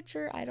predict the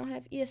future. I don't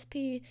have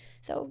ESP,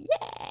 so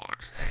yeah.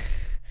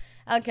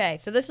 Okay,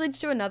 so this leads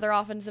to another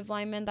offensive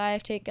lineman that I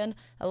have taken,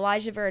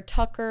 Alijah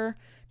Vera-Tucker.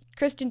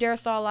 Christian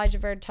Darrisaw, Alijah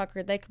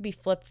Vera-Tucker, they could be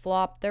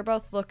flip-flopped. They're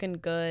both looking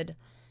good.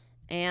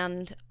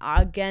 And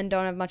again,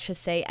 don't have much to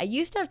say. I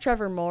used to have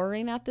Trevor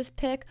Moehring at this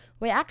pick.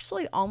 We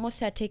actually almost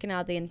had taken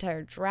out the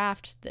entire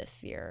draft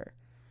this year.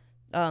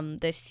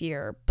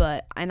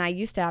 But I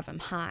used to have him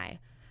high.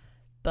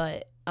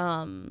 But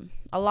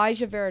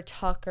Alijah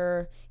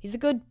Vera-Tucker, he's a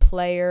good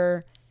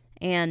player,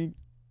 and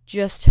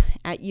just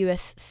at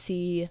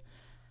USC,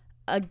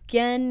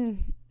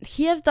 again,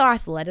 he has the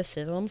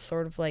athleticism,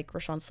 sort of like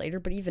Rashawn Slater,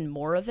 but even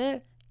more of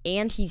it,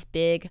 and he's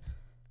big.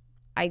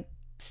 I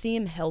see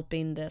him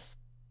helping this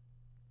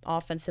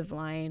offensive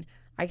line.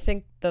 I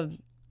think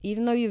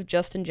even though you have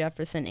Justin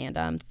Jefferson and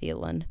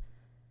Thielen,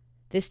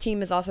 this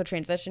team is also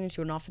transitioning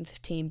to an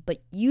offensive team,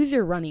 but use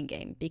your running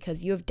game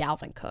because you have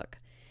Dalvin Cook,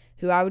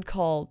 who I would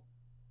call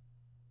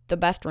the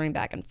best running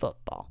back in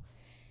football.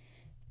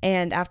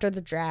 And after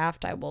the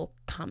draft, I will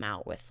come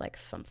out with like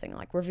something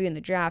like reviewing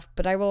the draft,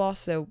 but I will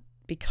also,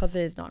 because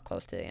it is not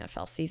close to the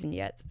NFL season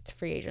yet,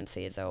 free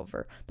agency is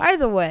over. By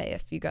the way,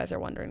 if you guys are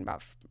wondering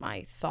about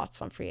my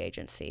thoughts on free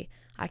agency,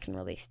 I can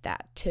release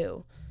that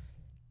too.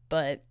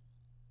 But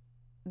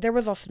there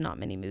was also not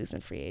many moves in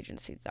free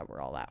agencies that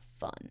were all that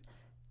fun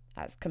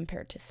as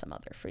compared to some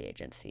other free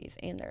agencies.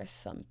 And there's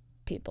some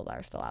people that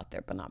are still out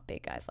there, but not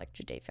big guys like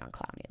Jadeveon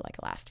Clowney,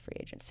 like last free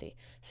agency.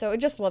 So it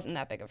just wasn't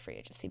that big of a free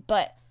agency.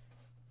 But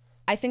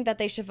I think that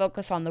they should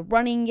focus on the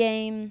running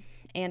game,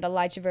 and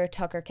Alijah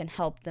Vera-Tucker can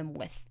help them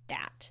with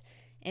that.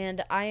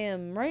 And I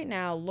am right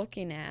now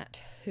looking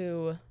at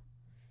who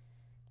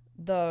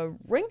the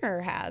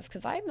Ringer has,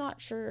 because I'm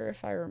not sure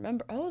if I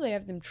remember. Oh, they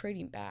have them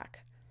trading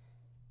back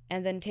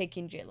and then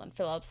taking Jalen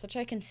Phillips, which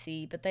I can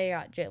see, but they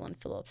got Jalen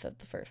Phillips as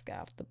the first guy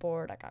off the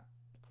board.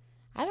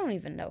 I don't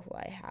even know who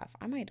I have.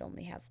 I might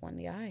only have one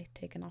guy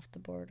taken off the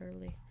board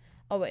early.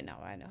 Oh, wait, no,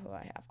 I know who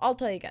I have. I'll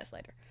tell you guys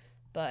later.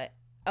 But,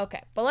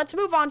 okay, but let's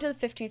move on to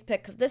the 15th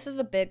pick, because this is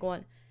a big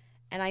one.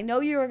 And I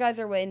know you guys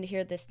are waiting to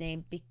hear this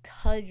name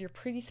because you're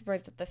pretty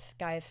surprised that this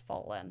guy has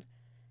fallen.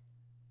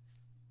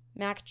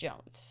 Mac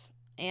Jones.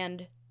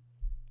 And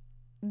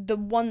the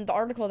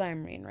article that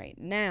I'm reading right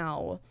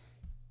now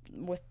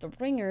with the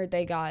Ringer,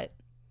 they got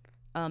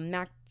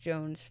Mac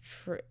Jones.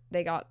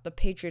 They got the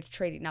Patriots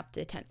trading up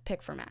to the 10th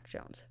pick for Mac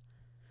Jones.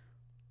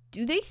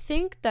 Do they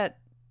think that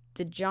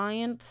the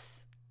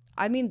Giants,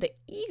 the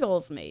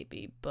Eagles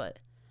maybe, but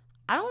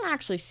I don't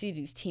actually see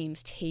these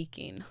teams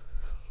taking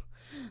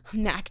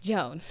Mac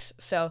Jones.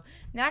 So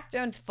Mac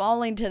Jones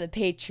falling to the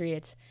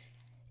Patriots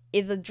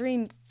is a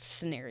dream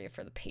scenario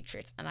for the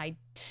Patriots, and I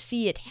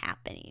see it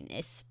happening,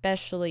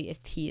 especially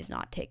if he is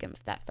not taken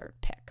with that third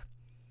pick.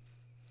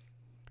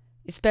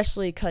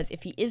 Especially because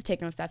if he is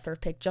taken with that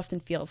third pick,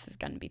 Justin Fields is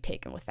going to be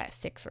taken with that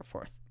 6th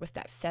or 4th, with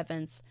that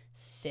 7th,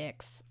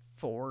 6th,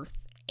 4th,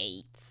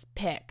 8th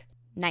pick,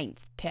 9th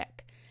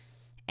pick.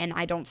 And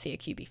I don't see a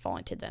QB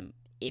falling to them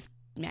if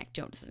Mac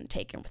Jones isn't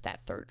taken with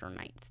that 3rd or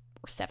 9th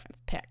or 7th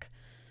pick.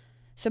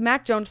 So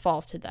Mac Jones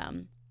falls to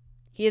them.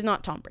 He is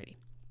not Tom Brady.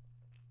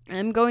 And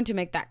I'm going to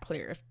make that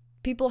clear. If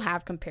people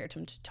have compared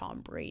him to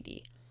Tom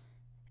Brady,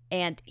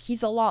 and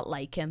he's a lot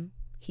like him,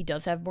 he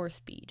does have more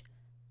speed.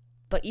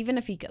 But even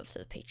if he goes to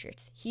the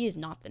Patriots, he is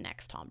not the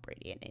next Tom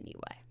Brady in any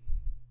way.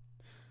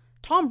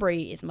 Tom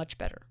Brady is much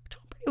better.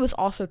 Tom Brady was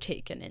also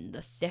taken in the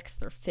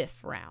 6th or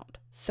 5th round.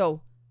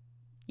 So,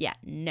 yeah,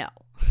 no.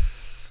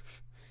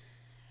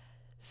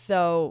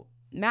 So,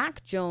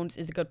 Mac Jones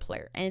is a good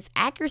player, and his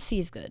accuracy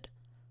is good.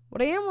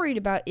 What I am worried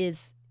about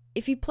is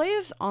if he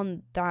plays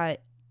on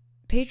that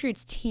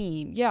Patriots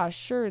team, yeah,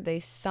 sure, they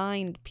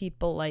signed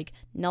people like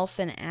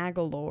Nelson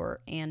Aguilar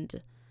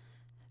and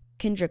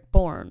Kendrick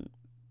Bourne,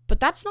 but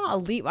that's not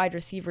elite wide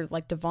receivers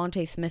like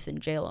Devontae Smith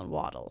and Jalen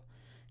Waddle.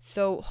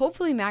 So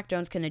hopefully Mac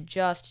Jones can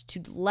adjust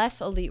to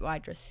less elite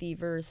wide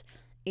receivers,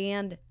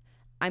 and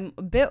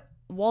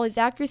while his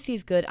accuracy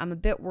is good, I'm a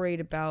bit worried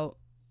about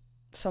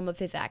some of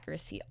his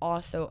accuracy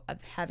also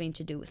of having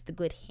to do with the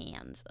good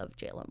hands of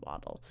Jalen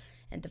Waddle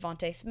and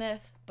Devontae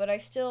Smith, but I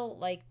still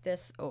like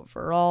this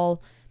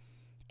overall.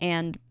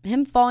 And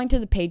him falling to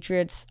the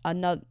Patriots,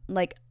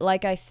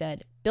 like I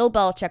said, Bill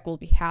Belichick will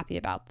be happy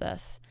about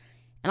this.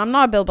 And I'm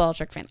not a Bill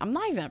Belichick fan. I'm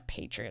not even a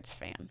Patriots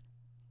fan.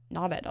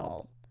 Not at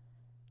all.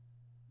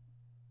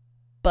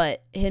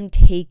 But him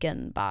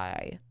taken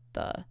by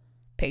the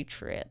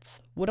Patriots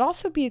would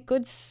also be a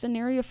good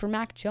scenario for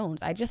Mac Jones.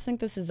 I just think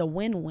this is a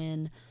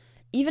win-win.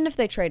 Even if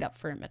they trade up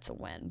for him, it's a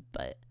win.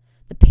 But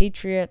the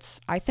Patriots,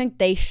 I think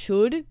they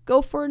should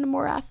go for a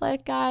more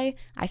athletic guy.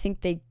 I think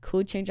they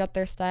could change up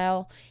their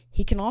style.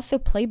 He can also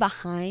play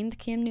behind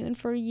Cam Newton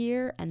for a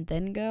year and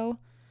then go.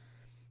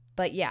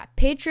 But yeah,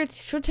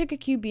 Patriots should take a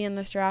QB in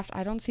this draft.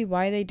 I don't see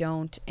why they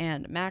don't.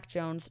 And Mac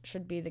Jones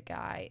should be the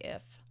guy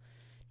if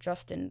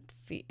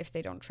if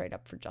they don't trade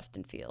up for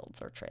Justin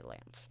Fields or Trey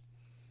Lance.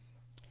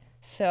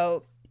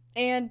 So,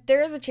 and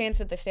there is a chance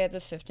that they stay at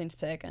this 15th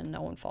pick and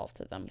no one falls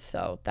to them.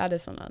 So that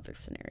is another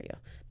scenario.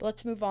 But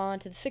let's move on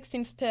to the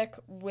 16th pick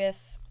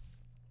with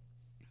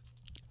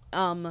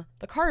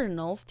the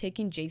Cardinals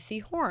taking J.C.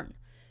 Horn,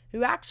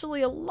 who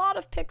actually a lot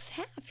of picks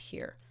have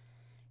here.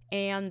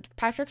 And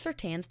Patrick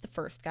Surtain's the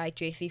first guy.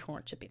 J.C.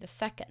 Horn should be the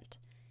second.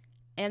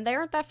 And they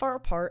aren't that far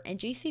apart, and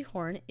J.C.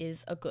 Horn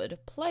is a good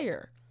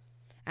player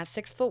at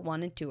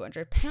 6'1" and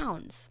 200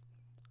 pounds.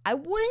 I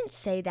wouldn't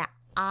say that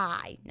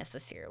I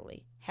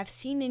necessarily have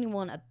seen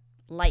anyone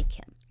like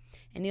him.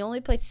 And he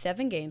only played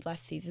 7 games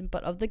last season,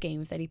 but of the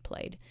games that he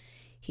played,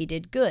 he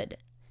did good.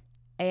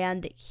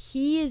 And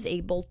he is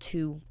able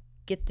to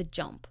get the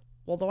jump.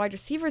 While the wide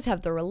receivers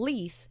have the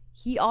release,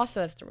 he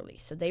also has the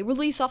release. So they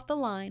release off the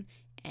line,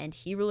 and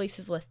he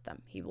releases with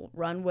them. He will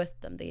run with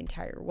them the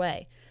entire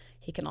way.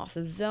 He can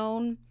also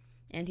zone,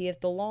 and he has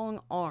the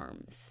long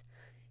arms.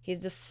 He's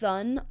the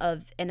son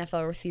of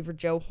NFL receiver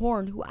Joe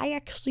Horn, who I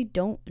actually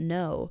don't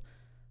know.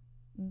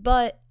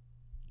 But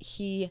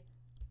he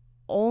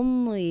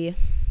only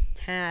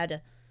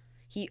let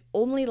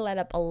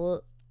up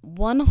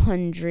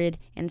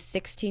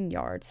 116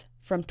 yards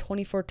from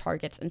 24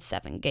 targets in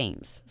 7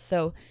 games.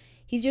 So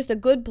he's just a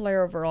good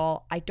player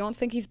overall. I don't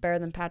think he's better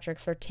than Patrick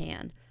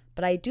Surtain,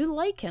 but I do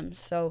like him,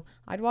 so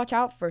I'd watch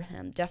out for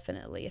him,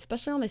 definitely,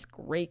 especially on this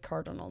great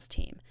Cardinals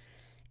team.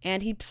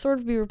 And he'd sort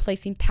of be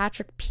replacing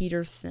Patrick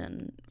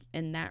Peterson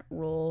in that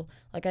role.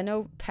 Like, I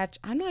know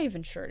I'm not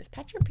even sure. Is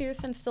Patrick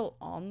Peterson still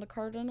on the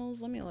Cardinals?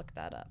 Let me look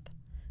that up.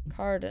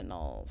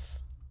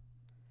 Cardinals.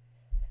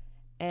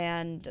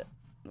 And,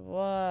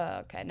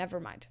 okay, never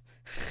mind.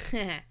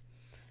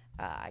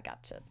 I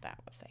got to that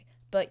website.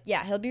 But,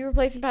 yeah, he'll be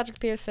replacing Patrick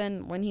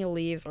Peterson when he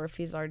leaves or if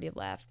he's already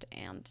left,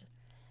 and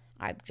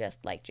I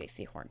just like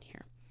J.C. Horn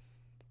here.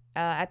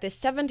 At the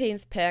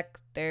 17th pick,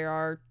 there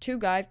are 2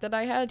 guys that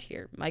I had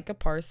here, Micah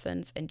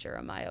Parsons and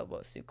Jeremiah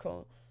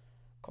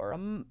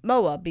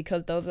Owusu-Koramoah,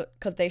 because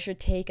they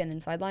should take an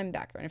inside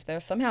linebacker. And if they're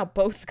somehow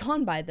both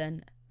gone by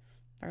then,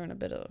 they're in a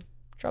bit of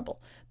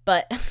trouble.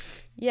 But,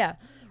 yeah,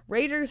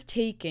 Raiders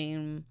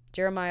taking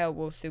Jeremiah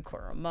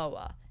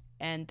Owusu-Koramoah,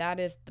 and that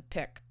is the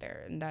pick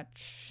there. And that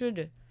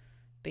should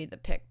be the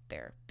pick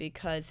there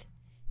because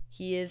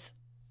he is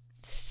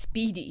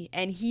speedy,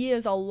 and he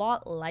is a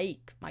lot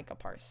like Micah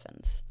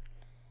Parsons.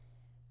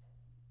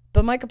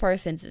 But Micah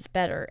Parsons is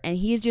better, and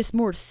he is just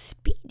more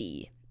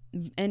speedy.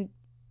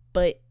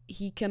 But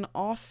he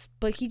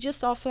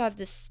just also has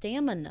this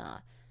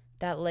stamina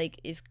that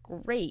is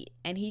great,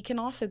 and he can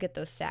also get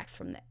those sacks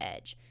from the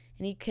edge,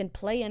 and he can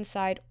play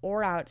inside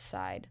or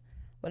outside,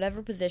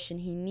 whatever position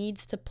he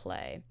needs to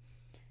play.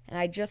 And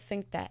I just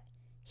think that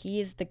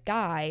he is the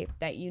guy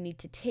that you need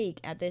to take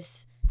at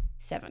this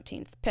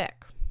 17th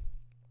pick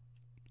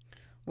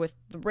with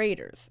the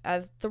Raiders,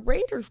 as the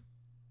Raiders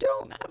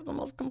don't have the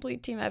most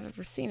complete team I've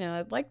ever seen, and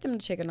I'd like them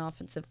to take an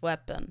offensive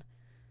weapon.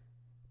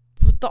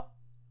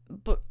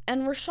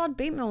 And Rashad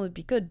Bateman would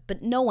be good,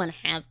 but no one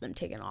has them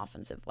take an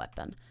offensive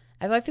weapon,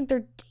 as I think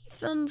their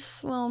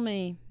defense will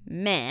be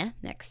meh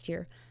next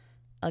year.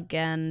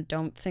 Again,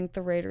 don't think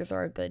the Raiders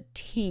are a good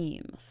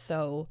team,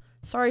 so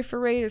sorry for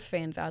Raiders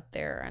fans out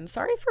there, and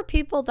sorry for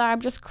people that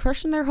I'm just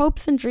crushing their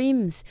hopes and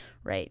dreams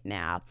right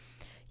now.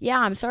 Yeah,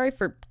 I'm sorry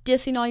for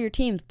dissing all your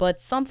teams, but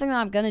it's something that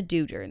I'm going to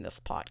do during this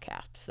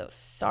podcast. So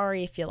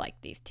sorry if you like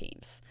these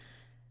teams.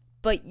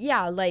 But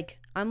yeah,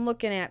 I'm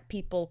looking at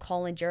people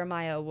calling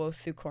Jeremiah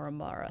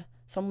Owusu-Koramoah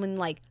someone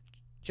like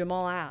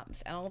Jamal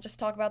Adams. And I'll just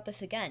talk about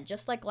this again.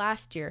 Just like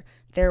last year,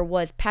 there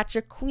was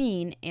Patrick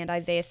Queen and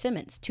Isaiah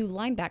Simmons, 2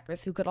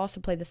 linebackers who could also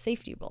play the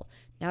safety role.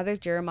 Now there's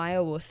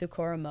Jeremiah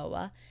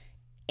Owusu-Koramoah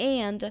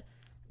and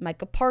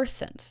Micah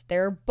Parsons.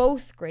 They're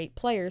both great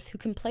players who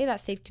can play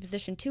that safety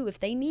position too if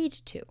they need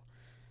to.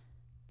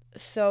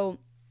 So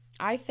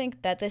I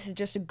think that this is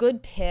just a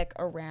good pick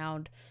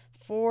around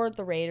for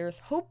the Raiders.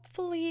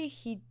 Hopefully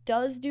he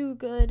does do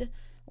good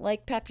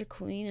like Patrick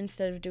Queen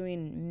instead of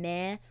doing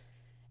meh.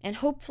 And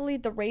hopefully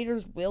the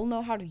Raiders will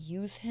know how to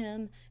use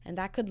him, and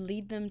that could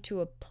lead them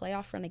to a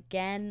playoff run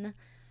again.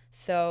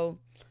 So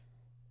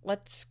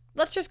let's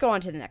just go on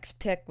to the next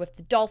pick with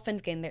the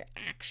Dolphins getting their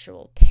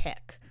actual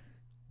pick.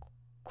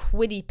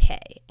 Kwity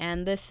Paye,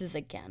 and this is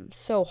again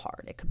so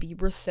hard. It could be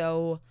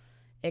Rousseau,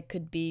 it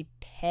could be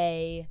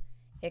Paye,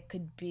 it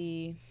could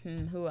be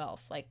who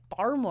else?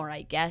 Barmore,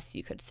 I guess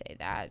you could say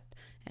that,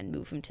 and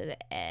move him to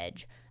the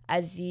edge.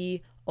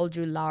 Azeez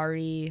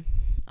Ojulari,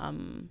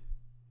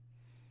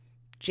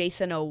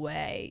 Jason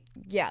Owe.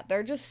 Yeah, there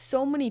are just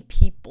so many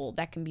people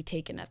that can be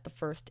taken as the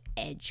first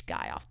edge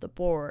guy off the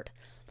board.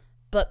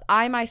 But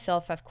I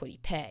myself have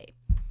Kwity Paye,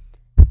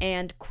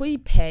 and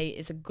Kwity Paye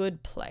is a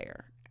good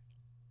player.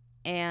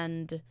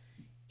 And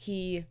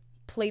he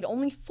played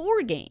only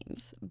 4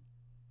 games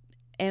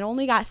and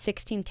only got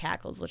 16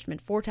 tackles, which meant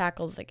 4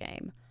 tackles a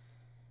game.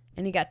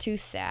 And he got 2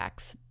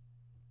 sacks.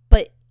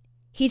 But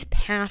his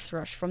pass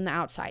rush from the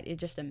outside is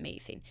just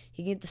amazing.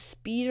 He can get the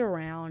speed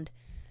around,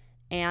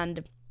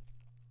 and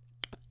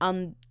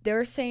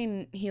They're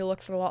saying he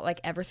looks a lot like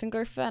Everson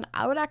Griffin.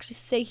 I would actually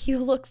say he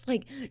looks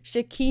like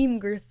Shaquem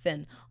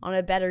Griffin on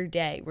a better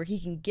day, where he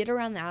can get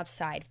around the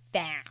outside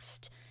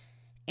fast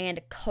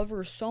and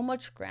cover so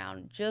much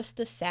ground just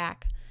to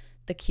sack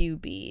the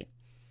QB.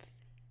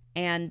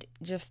 And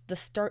just the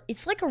start,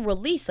 it's like a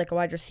release, like a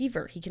wide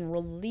receiver. He can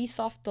release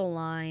off the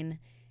line,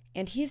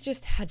 and he's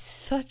just had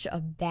such a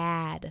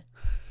bad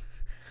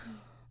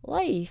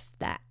life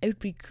that it would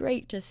be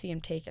great to see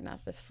him taken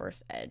as this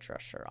first edge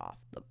rusher off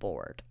the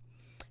board.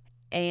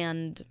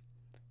 And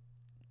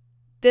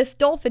this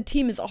Dolphin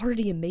team is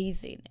already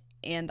amazing,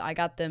 and I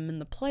got them in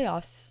the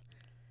playoffs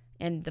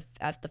and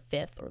as the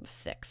 5th or the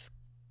 6th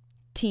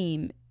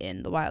team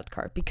in the wild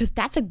card, because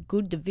that's a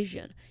good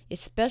division,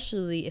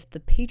 especially if the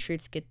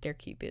Patriots get their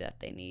QB that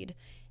they need.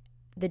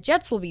 The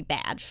Jets will be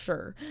bad,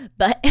 sure,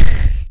 but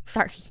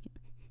sorry.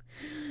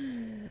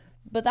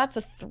 But that's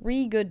a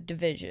 3 good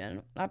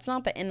division. That's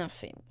not the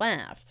NFC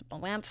West,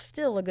 but that's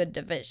still a good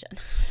division.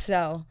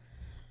 So,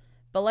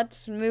 but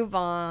let's move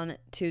on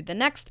to the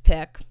next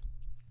pick,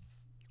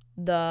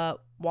 the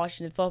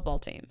Washington football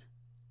team.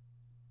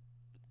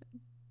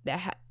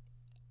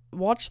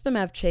 Watch them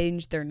have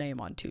changed their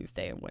name on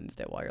Tuesday and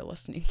Wednesday while you're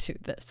listening to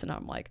this. And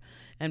I'm like,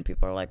 and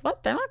people are like,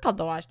 what? They're not called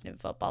the Washington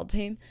football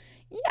team.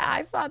 Yeah,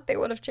 I thought they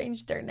would have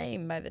changed their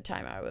name by the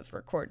time I was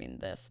recording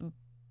this.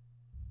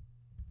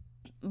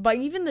 By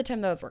even the time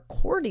that I was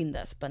recording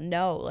this, but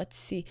no,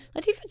 let's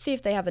even see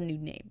if they have a new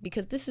name,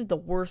 because this is the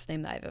worst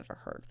name that I've ever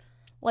heard.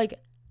 Like,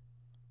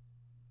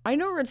 I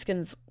know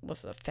Redskins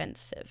was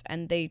offensive,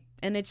 and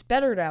it's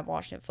better to have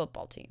Washington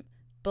football team,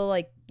 but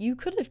like, you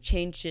could have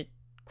changed it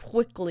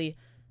quickly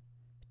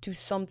to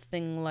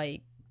something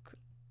like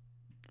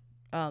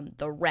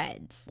the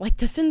Reds, like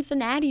the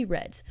Cincinnati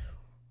Reds,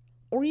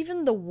 or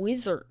even the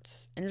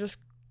Wizards, and just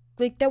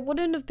like, that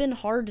wouldn't have been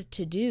hard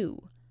to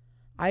do.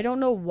 I don't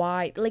know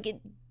why, like, it,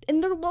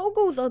 and their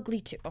logo's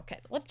ugly too. Okay,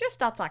 let's just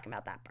stop talking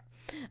about that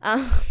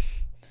part.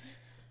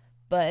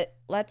 But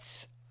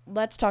let's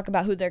talk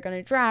about who they're going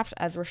to draft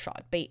as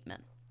Rashad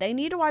Bateman. They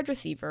need a wide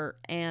receiver,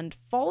 and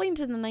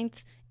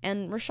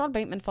Rashad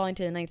Bateman falling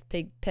to the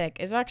 9th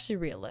pick is actually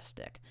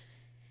realistic.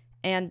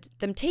 And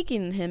them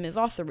taking him is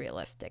also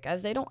realistic,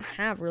 as they don't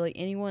have really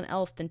anyone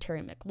else than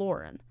Terry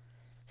McLaurin.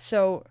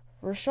 So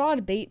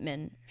Rashad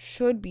Bateman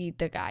should be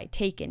the guy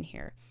taken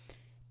here.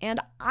 And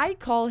I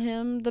call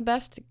him the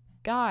best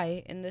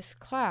guy in this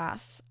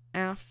class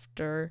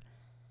after,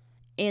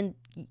 and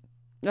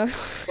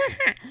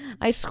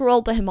I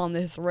scrolled to him on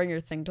this Ringer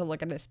thing to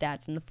look at his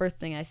stats, and the first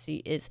thing I see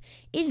is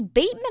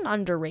Bateman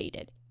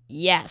underrated?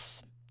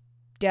 Yes,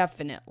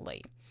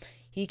 definitely.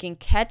 He can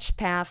catch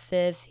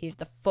passes, he's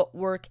the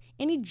footwork,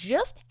 and he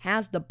just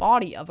has the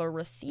body of a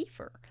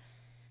receiver.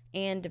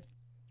 And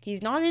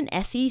he's not an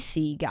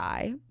SEC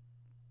guy,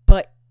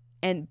 but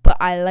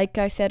like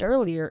I said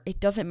earlier, it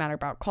doesn't matter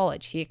about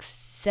college. He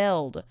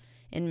excelled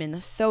in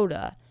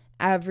Minnesota,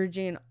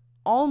 averaging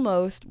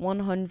almost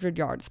 100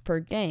 yards per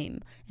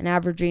game and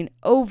averaging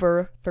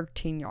over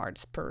 13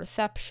 yards per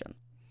reception.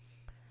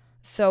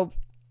 So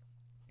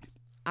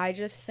I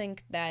just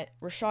think that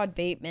Rashad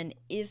Bateman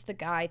is the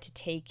guy to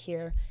take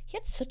here. He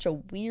had such a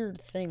weird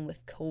thing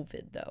with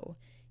COVID, though,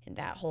 in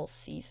that whole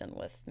season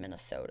with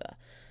Minnesota.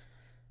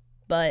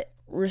 But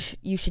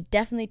you should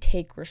definitely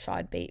take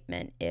Rashad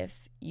Bateman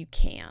if you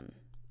can.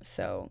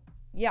 So,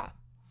 yeah.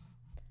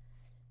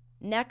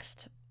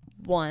 Next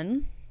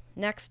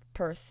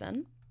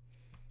person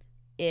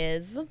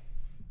is,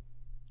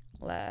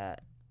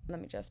 let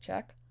me just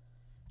check.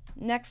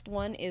 Next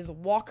one is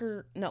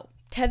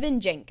Tevin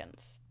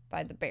Jenkins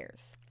by the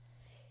Bears.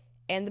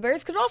 And the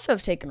Bears could also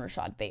have taken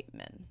Rashad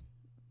Bateman,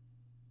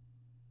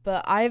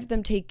 but I have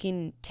them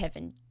taking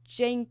Tevin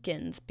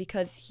Jenkins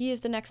because he is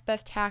the next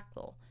best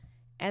tackle.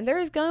 And there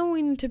is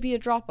going to be a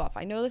drop-off.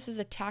 I know this is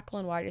a tackle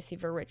and wide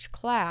receiver-rich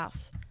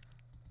class,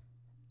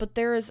 but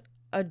there is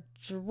a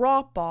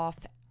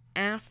drop-off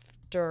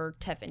after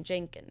Tevin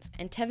Jenkins.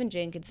 And Tevin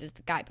Jenkins is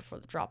the guy before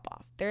the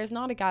drop-off. There is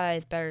not a guy that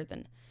is better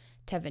than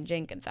Tevin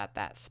Jenkins at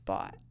that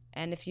spot.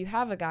 And if you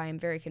have a guy, I'm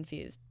very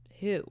confused.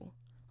 Who?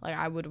 Like,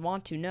 I would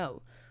want to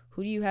know.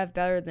 Who do you have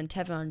better than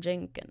Tevin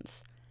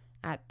Jenkins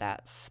at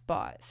that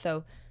spot?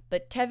 So,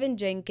 but Tevin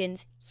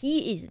Jenkins,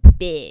 he is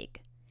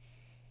big.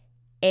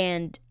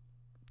 And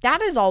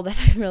that is all that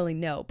I really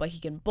know. But he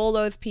can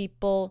bulldoze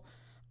people.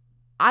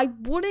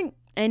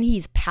 And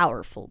he's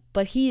powerful.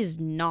 But he is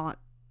not.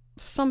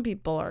 Some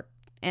people are,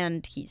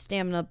 and he's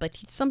stamina, but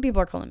some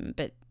people are calling him a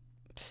bit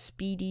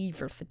speedy,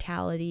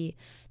 versatility.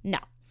 No.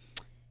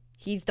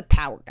 He's the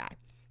power guy.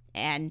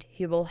 And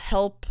he will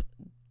help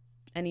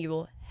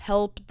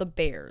the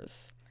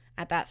Bears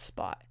at that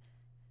spot.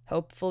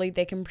 Hopefully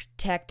they can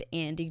protect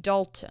Andy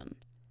Dalton.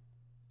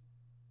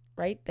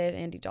 Right? They have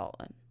Andy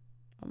Dalton.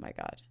 Oh my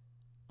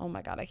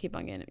god, I keep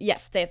on getting it.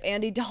 Yes, they have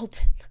Andy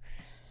Dalton.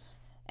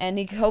 And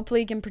he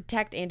hopefully can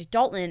protect Andy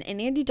Dalton. And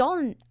Andy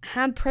Dalton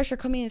had pressure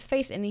coming in his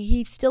face, and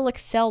he still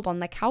excelled on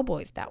the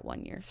Cowboys that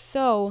one year.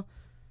 So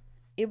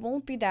it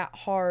won't be that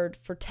hard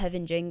for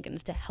Tevin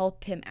Jenkins to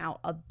help him out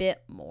a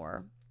bit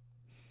more.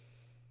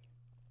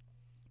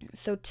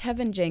 So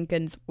Tevin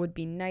Jenkins would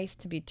be nice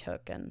to be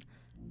taken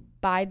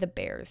by the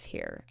Bears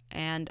here.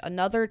 And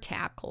another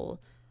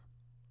tackle.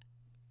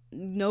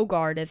 No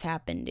guard has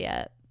happened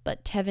yet,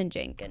 but Tevin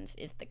Jenkins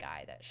is the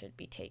guy that should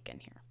be taken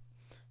here.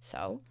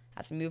 So,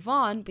 as we move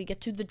on, we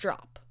get to the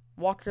drop,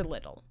 Walker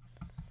Little.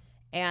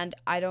 And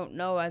I don't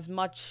know as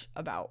much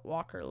about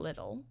Walker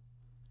Little,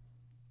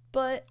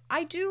 but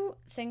I do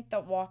think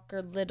that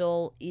Walker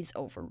Little is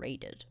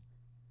overrated.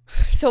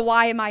 So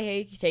why am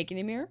I taking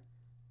him here?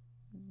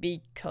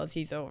 Because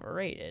he's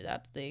overrated.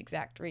 That's the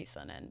exact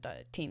reason, and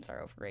teams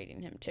are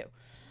overrating him too.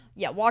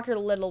 Yeah, Walker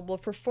Little will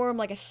perform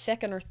like a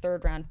second or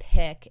third round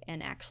pick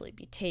and actually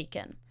be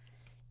taken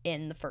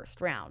in the first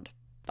round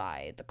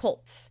by the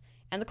Colts.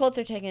 And the Colts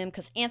are taking him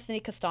because Anthony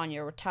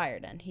Castagno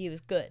retired and he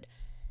was good.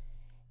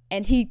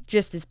 And he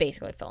just is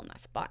basically filling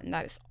that spot, and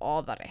that is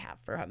all that I have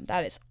for him.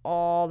 That is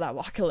all that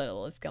Walker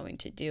Little is going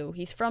to do.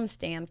 He's from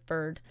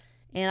Stanford,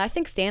 and I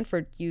think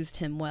Stanford used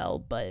him well,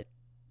 but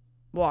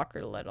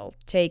Walker Little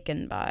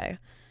taken by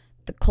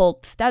the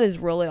Colts. That is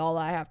really all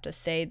I have to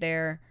say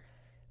there.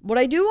 What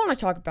I do want to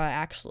talk about,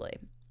 actually,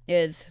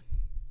 is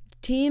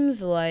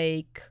teams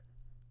like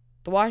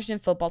the Washington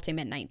football team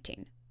at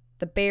 19,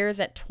 the Bears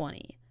at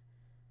 20,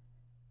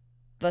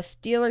 the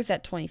Steelers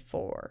at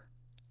 24,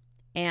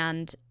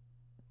 and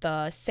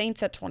the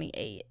Saints at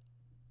 28,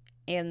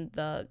 and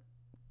the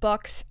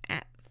Bucks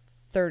at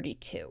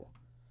 32.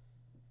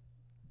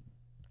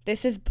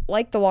 This is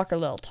like the Walker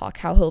Little talk,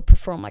 how he'll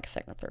perform like a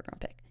second or third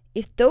round pick.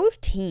 If those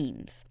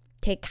teams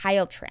take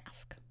Kyle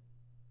Trask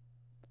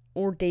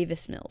or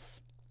Davis Mills,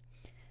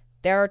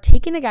 they are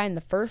taking a guy in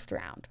the first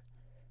round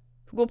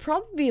who will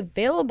probably be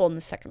available in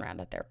the second round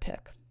at their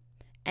pick,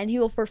 and he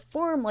will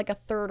perform like a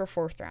third or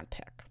fourth round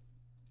pick.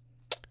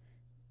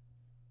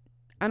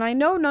 And I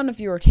know none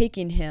of you are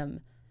taking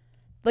him.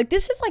 Like,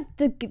 this is like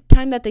the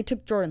time that they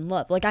took Jordan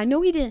Love. Like, I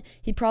know he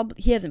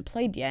hasn't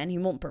played yet and he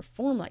won't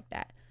perform like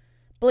that.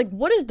 But like,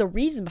 what is the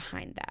reason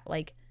behind that?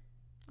 Like,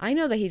 I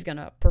know that he's going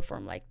to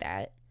perform like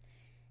that.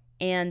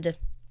 And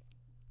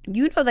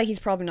you know that he's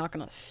probably not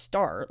going to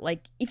start.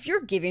 Like, if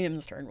you're giving him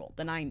the starting role,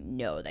 then I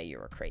know that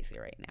you're crazy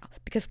right now.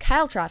 Because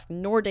Kyle Trask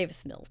nor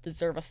Davis Mills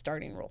deserve a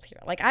starting role here.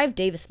 Like, I have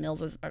Davis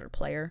Mills as a better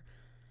player.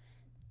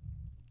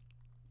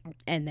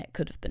 And that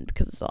could have been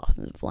because of the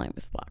offensive line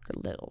with Walker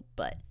Little.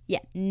 But, yeah,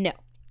 no.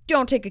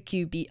 Don't take a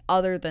QB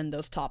other than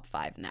those top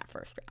 5 in that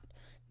first round.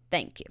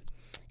 Thank you.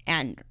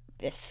 And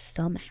if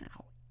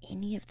somehow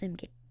any of them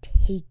get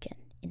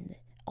taken,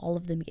 all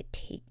of them get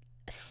taken,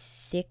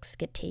 6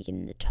 get taken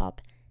in the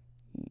top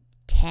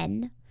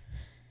 10,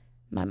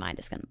 my mind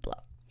is going to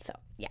blow. So,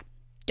 yeah,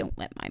 don't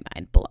let my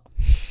mind blow.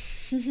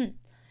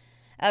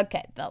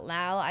 Okay, but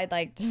now I'd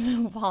like to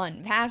move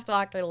on past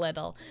Walker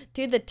Little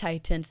to the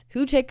Titans,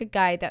 who take a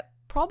guy that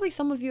probably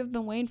some of you have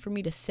been waiting for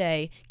me to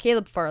say,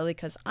 Caleb Farley,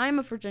 because I'm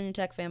a Virginia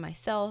Tech fan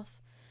myself.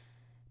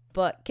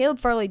 But Caleb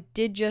Farley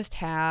did just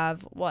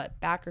have,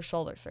 back or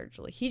shoulder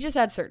surgery. He just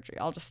had surgery.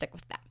 I'll just stick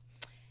with that.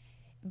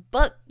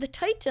 But the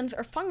Titans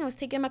are finally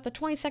taking him at the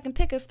 22nd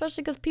pick,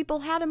 especially because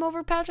people had him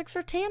over Patrick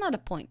Surtain at a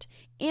point,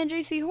 and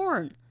J.C.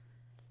 Horn.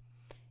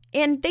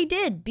 And they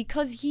did,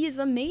 because he is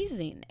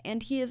amazing,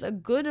 and he is a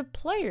good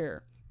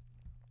player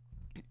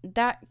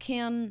that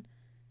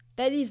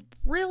is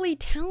really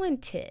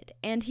talented,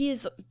 and he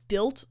is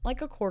built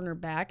like a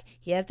cornerback.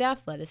 He has the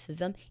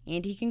athleticism,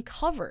 and he can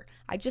cover.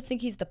 I just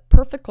think he's the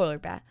perfect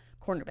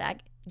cornerback,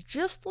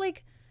 just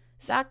like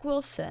Zach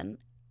Wilson.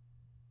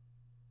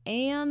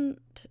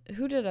 And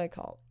who did I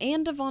call?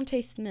 And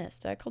Devontae Smith.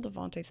 Did I call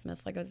Devontae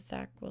Smith like a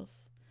Zach Wilson?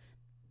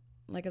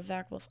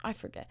 I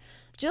forget.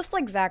 Just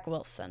like Zach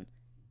Wilson,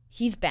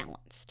 he's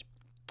balanced.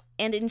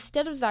 And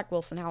instead of Zach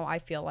Wilson, how I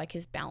feel like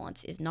his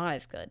balance is not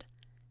as good,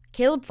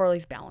 Caleb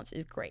Farley's balance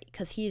is great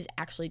because he is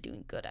actually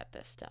doing good at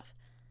this stuff.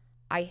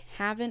 I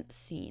haven't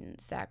seen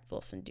Zach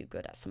Wilson do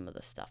good at some of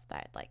the stuff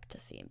that I'd like to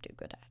see him do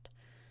good at.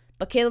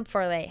 But Caleb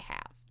Farley I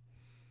have.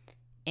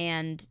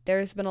 And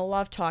there's been a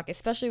lot of talk,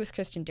 especially with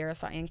Christian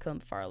Darrisaw and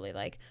Caleb Farley.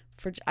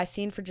 I've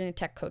seen Virginia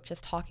Tech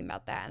coaches talking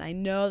about that, and I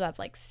know that's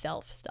like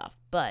self stuff,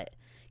 but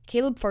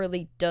Caleb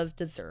Farley does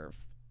deserve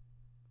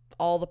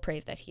all the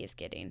praise that he is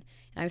getting.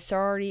 And I'm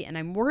sorry, and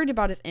I'm worried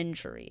about his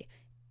injury.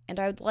 And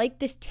I would like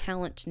this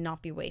talent to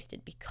not be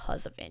wasted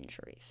because of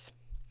injuries.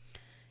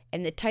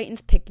 And the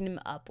Titans picking him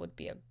up would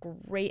be a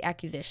great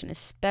acquisition,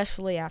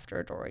 especially after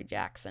Adoree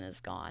Jackson is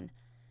gone.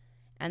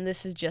 And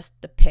this is just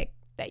the pick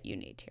that you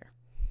need here.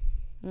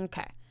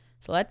 Okay,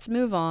 so let's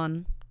move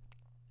on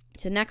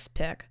to the next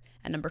pick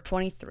at number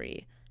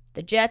 23.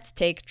 The Jets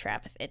take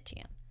Travis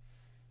Etienne.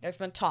 There's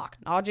been talk.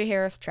 Najee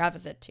Harris,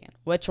 Travis Etienne.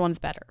 Which one's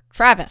better?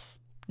 Travis.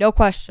 No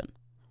question.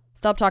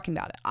 Stop talking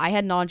about it. I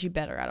had Najee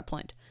better at a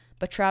point.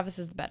 But Travis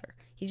is better.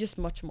 He's just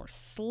much more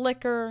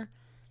slicker.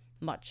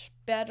 Much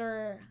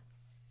better.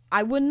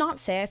 I would not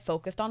say I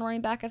focused on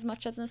running back as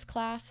much as in this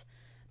class.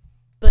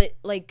 But,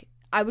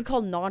 I would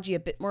call Najee a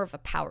bit more of a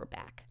power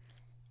back.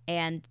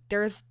 And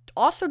there's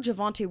also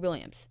Javonte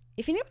Williams.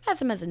 If anyone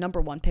has him as a number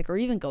 1 pick or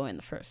even going in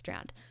the first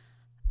round,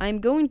 I'm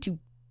going to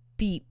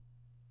be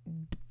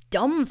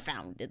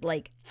dumbfounded.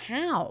 Like,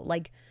 how?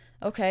 Like,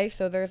 okay,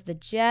 so there's the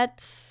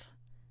Jets,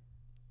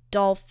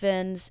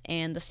 Dolphins,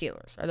 and the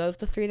Steelers. Are those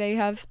the three that you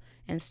have?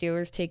 And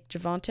Steelers take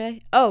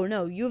Javonte? Oh,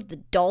 no, you have the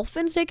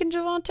Dolphins taking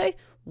Javonte?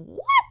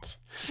 What?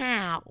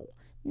 How?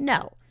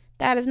 No,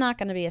 that is not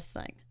going to be a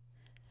thing.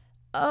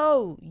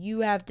 Oh,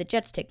 you have the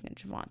Jets taking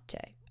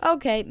Javonte.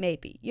 Okay,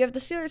 maybe. You have the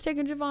Steelers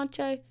taking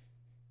Javonte?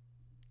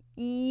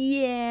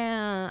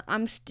 Yeah,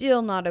 I'm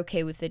still not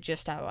okay with it,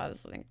 just how I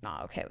was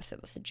not okay with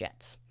it with the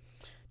Jets.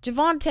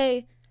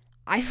 Javonte,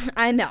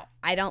 I know,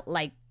 I don't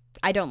like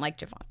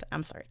Javonte.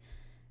 I'm sorry.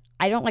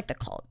 I don't like the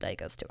college that he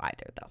goes to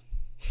either, though.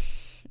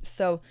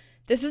 So,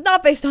 this is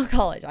not based on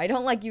college. I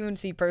don't like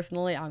UNC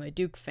personally. I'm a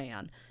Duke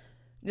fan.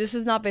 This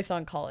is not based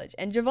on college.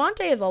 And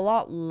Javonte is a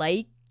lot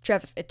like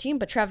Travis Etienne,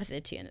 but Travis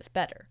Etienne is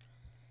better.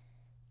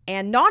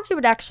 And Najee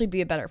would actually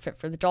be a better fit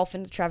for the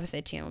Dolphins. Travis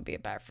Etienne would be a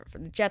better fit for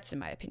the Jets, in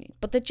my opinion.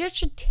 But the Jets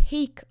should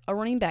take a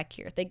running back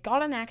here. They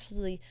got an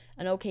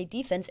okay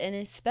defense, and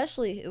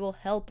especially it will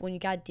help when you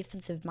got a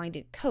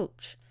defensive-minded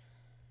coach.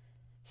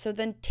 So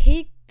then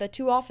take the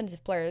two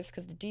offensive players,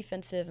 because the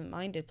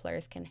defensive-minded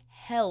players can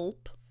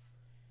help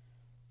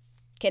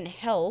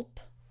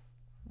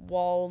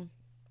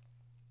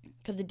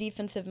because the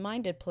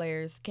defensive-minded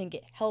players can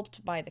get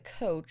helped by the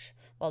coach,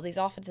 while these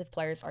offensive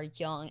players are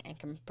young and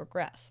can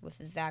progress with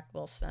Zach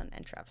Wilson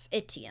and Travis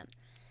Etienne.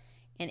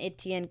 And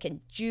Etienne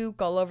can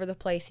juke all over the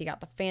place. He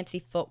got the fancy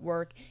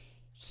footwork.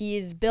 He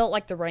is built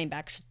like the running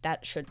back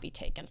that should be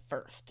taken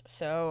first.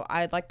 So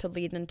I'd like to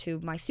lead into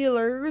my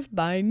Steelers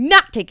by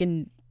not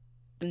taking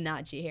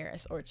Najee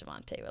Harris or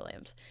Javonte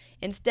Williams.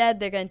 Instead,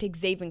 they're going to take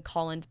Zaven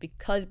Collins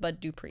because Bud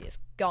Dupree is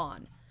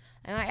gone.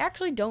 And I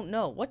actually don't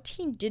know. What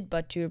team did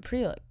Bud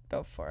Dupree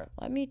go for?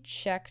 Let me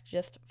check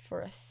just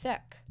for a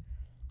sec.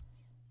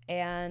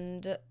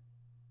 And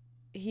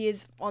he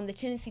is on the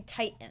Tennessee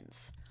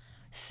Titans.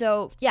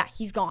 So, yeah,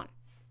 he's gone.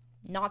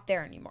 Not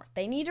there anymore.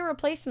 They need a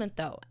replacement,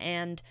 though.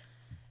 And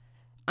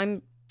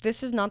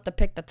this is not the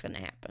pick that's going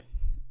to happen.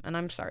 And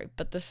I'm sorry,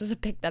 but this is a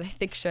pick that I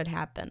think should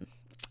happen.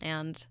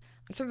 And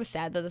I'm sort of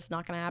sad that it's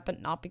not going to happen.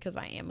 Not because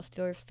I am a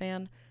Steelers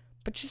fan,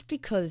 but just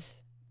because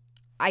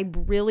I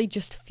really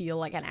just feel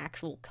like an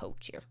actual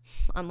coach here.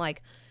 I'm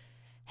like,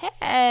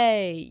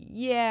 hey,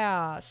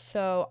 yeah,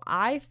 so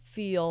I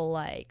feel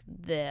like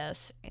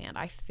this, and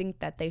I think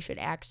that they should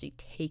actually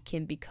take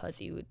him because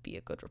he would be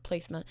a good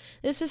replacement.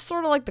 This is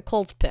sort of like the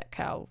Colts pick,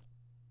 how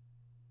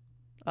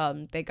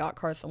they got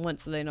Carson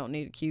Wentz, so they don't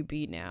need a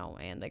QB now,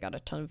 and they got a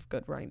ton of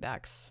good running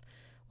backs.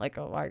 Like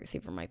a wide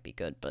receiver might be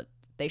good, but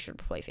they should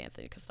replace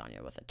Anthony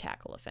Castagna with a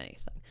tackle, if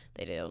anything.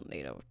 They don't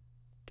need a...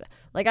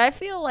 Like, I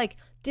feel like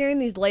during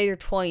these later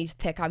 20s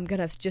pick, I'm going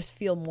to just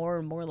feel more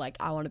and more like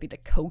I want to be the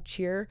coach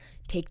here.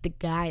 Take the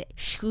guy that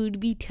should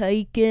be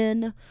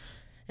taken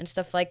and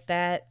stuff like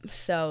that.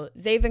 So,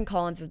 Zaven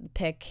Collins is the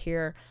pick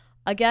here.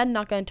 Again,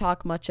 not going to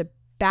talk much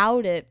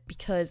about it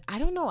because I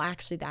don't know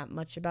actually that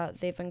much about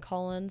Zaven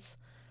Collins.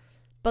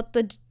 But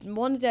the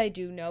ones that I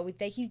do know is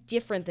that he's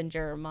different than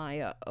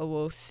Jeremiah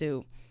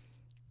Owusu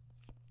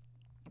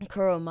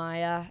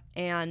Koromaya,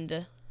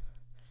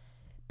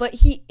 but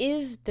he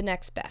is the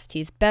next best.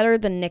 He's better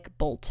than Nick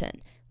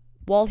Bolton.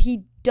 While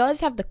he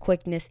does have the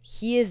quickness,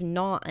 he is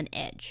not an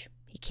edge.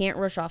 He can't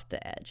rush off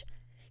the edge.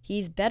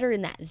 He's better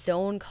in that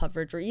zone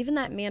coverage or even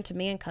that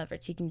man-to-man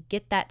coverage. He can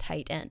get that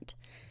tight end.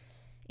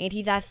 And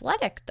he's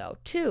athletic, though,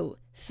 too.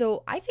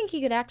 So I think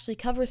he could actually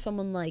cover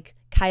someone like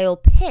Kyle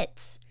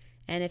Pitts.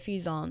 And if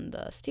he's on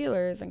the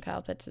Steelers and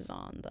Kyle Pitts is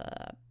on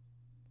the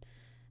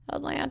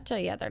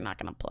Atlanta, yeah, they're not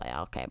going to play.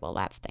 Okay, well,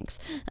 that stinks.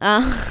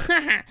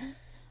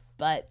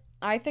 But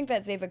I think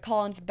that Zaven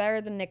Collins is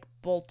better than Nick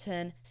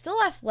Bolton.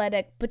 Still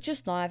athletic, but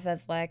just not as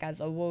athletic as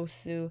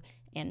Owusu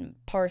and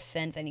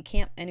Parsons. And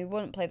he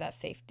wouldn't play that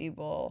safety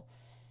role.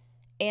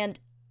 And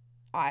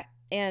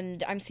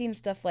I'm seeing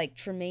stuff like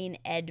Tremaine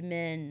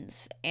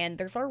Edmonds. And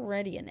there's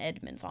already an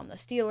Edmonds on the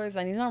Steelers.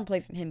 And he's not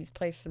replacing him. He's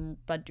replacing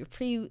Bud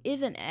Dupree, who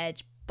is an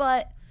edge.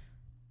 But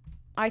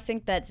I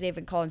think that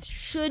Zaven Collins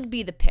should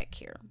be the pick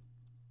here.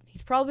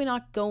 He's probably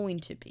not going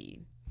to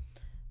be,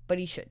 but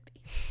he should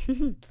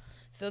be.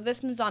 So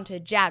this moves on to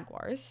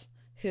Jaguars,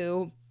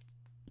 who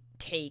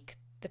take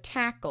the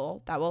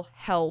tackle that will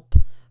help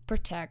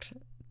protect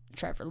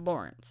Trevor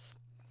Lawrence.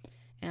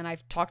 And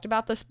I've talked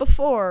about this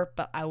before,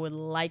 but I would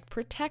like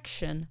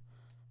protection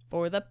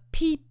for the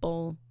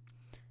people,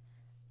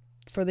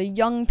 for the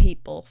young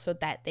people, so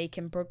that they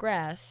can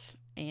progress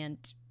and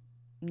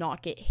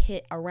not get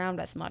hit around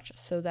as much,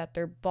 so that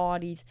their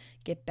bodies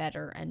get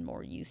better and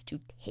more used to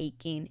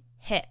taking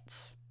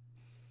hits.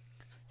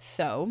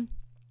 So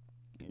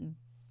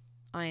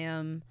I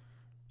am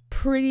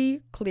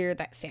pretty clear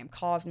that Sam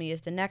Cosmi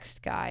is the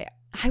next guy.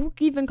 I would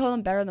even call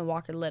him better than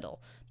Walker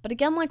Little. But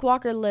again, like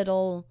Walker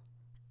Little,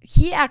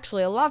 he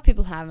actually, a lot of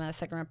people have him as a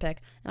second round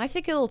pick, and I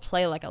think he'll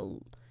play like a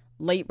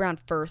late round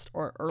first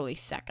or early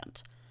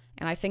second.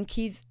 And I think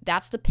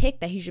that's the pick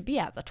that he should be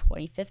at, the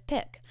 25th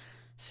pick.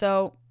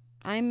 So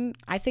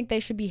I think they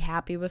should be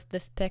happy with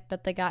this pick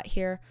that they got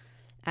here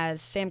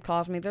as Sam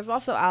Cosmi. There's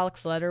also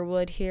Alex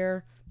Letterwood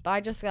here, but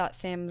I just got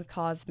Sam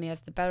Cosmi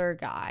as the better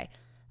guy.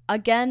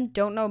 Again,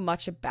 don't know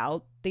much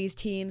about these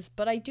teams,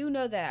 but I do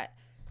know that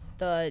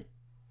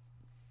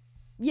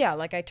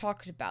like I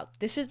talked about,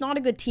 this is not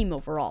a good team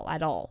overall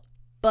at all.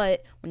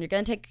 But when you're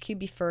going to take a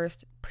QB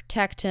first,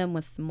 protect him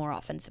with more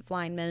offensive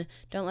linemen.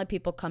 Don't let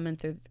people coming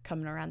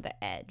around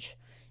the edge,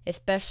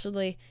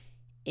 especially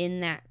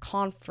in that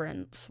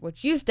conference,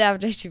 which used to have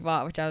J.J.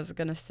 Watt, which I was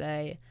going to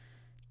say.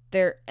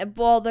 There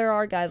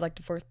are guys like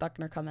DeForest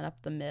Buckner coming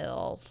up the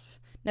middle.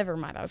 Never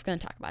mind, I was going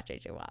to talk about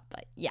J.J. Watt,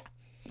 but yeah.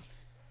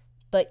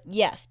 But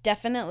yes,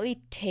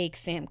 definitely take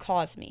Sam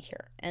Cosmi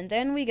here. And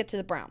then we get to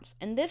the Browns.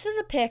 And this is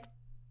a pick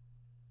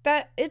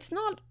that it's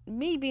not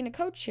me being a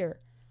coach here.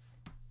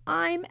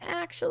 I'm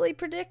actually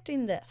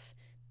predicting this.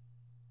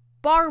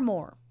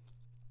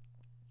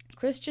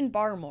 Christian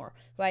Barmore,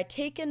 who I had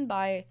taken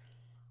by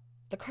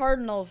the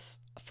Cardinals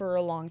for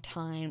a long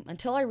time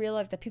until I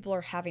realized that people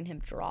are having him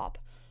drop.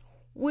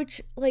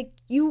 Which, like,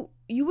 you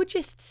would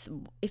just,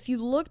 if you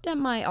looked at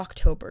my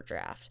October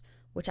draft,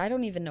 which I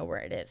don't even know where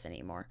it is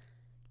anymore,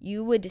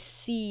 you would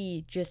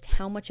see just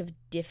how much of a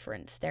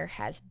difference there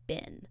has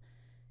been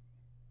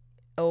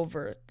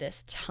over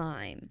this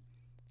time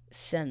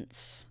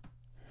since.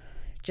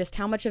 Just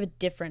how much of a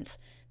difference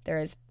there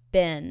has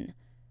been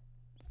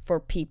for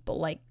people.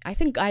 Like, I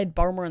think I had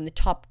Barmore in the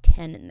top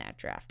 10 in that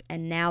draft,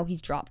 and now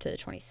he's dropped to the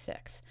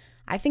 26.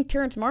 I think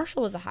Terrence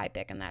Marshall was a high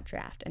pick in that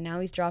draft, and now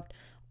he's dropped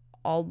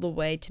all the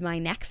way to my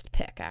next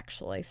pick,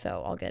 actually.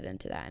 So I'll get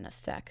into that in a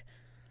sec.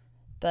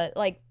 But,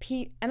 like,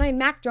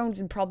 Mac Jones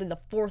in probably the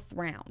 4th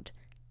round,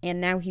 and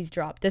now he's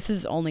dropped. This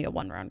is only a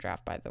 1-round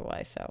draft, by the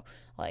way, so,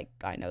 like,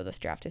 I know this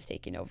draft is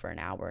taking over an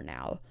hour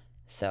now.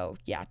 So,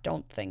 yeah,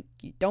 don't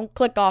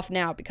click off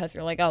now because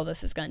you're like, oh,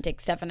 this is going to take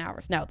 7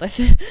 hours. No,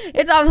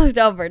 it's almost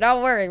over.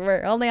 Don't worry.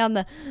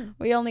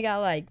 We only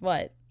got, like,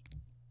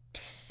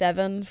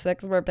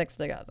 6 more picks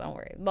to go. Don't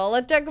worry. Well,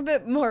 let's talk a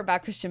bit more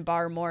about Christian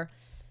Barmore.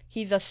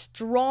 He's a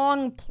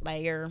strong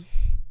player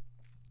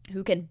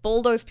who can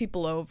bulldoze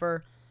people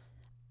over.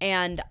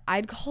 And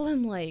I'd call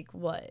him I'd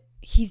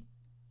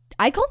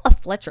call him a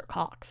Fletcher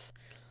Cox.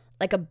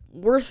 Like a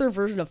worser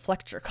version of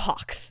Fletcher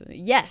Cox.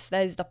 Yes,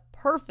 that is the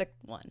perfect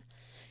one.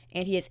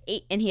 And he had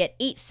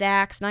 8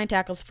 sacks, 9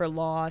 tackles for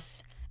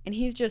loss. And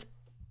he's just,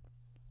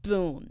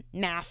 boom,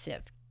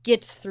 massive.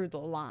 Gets through the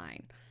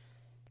line.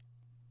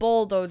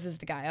 Bulldozes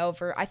the guy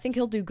over. I think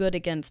he'll do good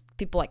against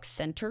people like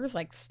centers,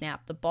 like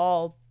snap the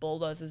ball,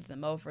 bulldozes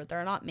them over. There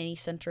are not many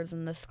centers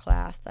in this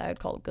class that I'd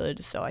call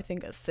good, so I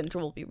think a center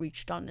will be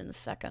reached on in the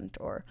 2nd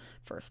or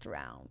 1st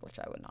round, which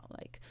I would not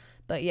like.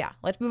 But yeah,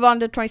 let's move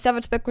on to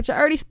 27th pick, which I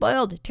already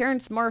spoiled.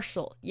 Terrence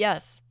Marshall.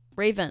 Yes,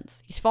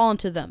 Ravens. He's fallen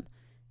to them.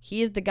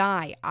 He is the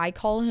guy. I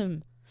call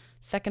him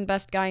second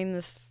best guy in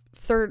this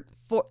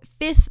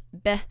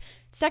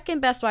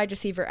second best wide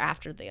receiver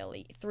after the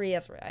elite 3,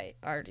 as I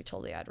already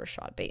told you. I had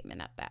Rashad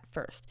Bateman at that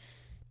first.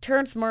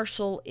 Terrence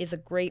Marshall is a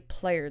great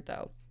player,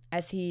 though,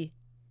 as he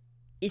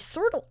is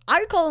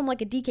I call him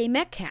like a DK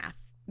Metcalf,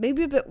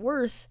 maybe a bit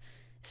worse,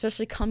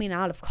 especially coming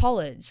out of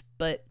college,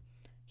 but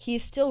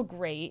he's still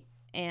great,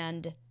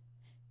 and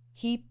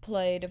he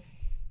played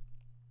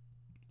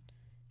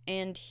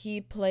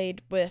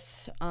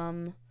with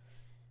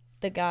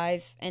the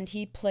guys, and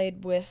he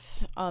played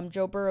with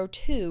Joe Burrow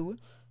too,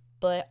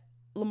 but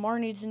Lamar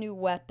needs a new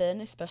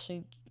weapon,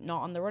 especially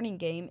not on the running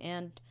game,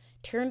 and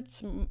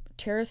Terrence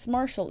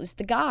Marshall is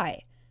the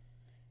guy.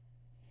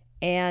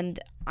 And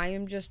I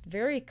am just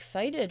very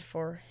excited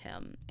for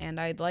him, and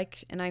I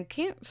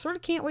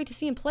can't wait to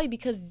see him play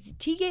because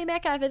TK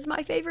Metcalf is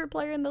my favorite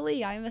player in the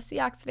league. I am a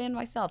Seahawks fan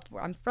myself.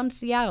 I'm from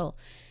Seattle,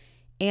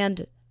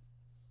 and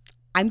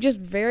I'm just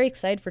very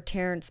excited for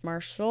Terrence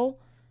Marshall.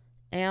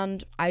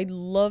 And I'd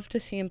love to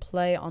see him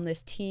play on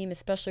this team,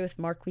 especially with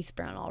Marquise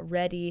Brown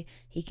already.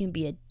 He can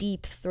be a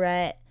deep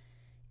threat.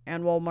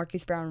 And while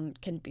Marquise Brown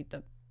can be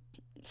the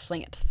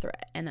slant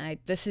threat. And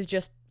this is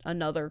just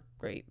another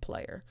great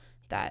player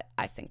that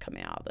I think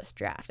coming out of this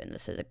draft. And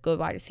this is a good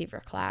wide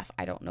receiver class.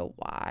 I don't know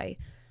why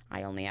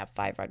I only have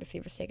 5 wide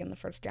receivers taken in the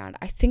 1st round.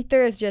 I think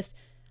there is just...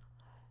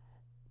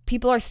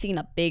 people are seeing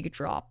a big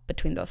drop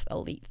between those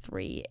elite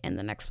 3 and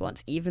the next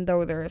ones, even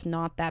though there is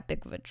not that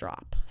big of a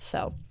drop.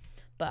 So...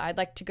 but I'd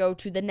like to go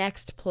to the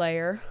next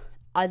player,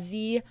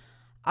 Azeez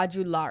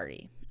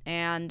Ojulari.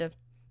 And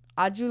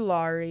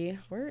Ojulari,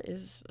 where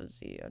is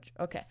Azeez?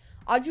 Okay,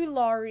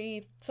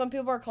 Ojulari, some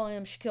people are calling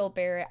him Shaquille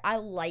Barrett. I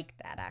like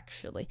that,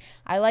 actually.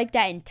 I like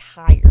that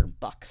entire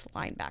Bucs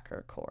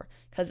linebacker core,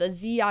 because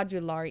Azeez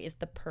Ojulari is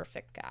the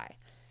perfect guy.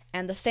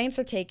 And the Saints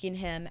are taking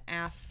him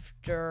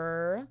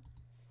after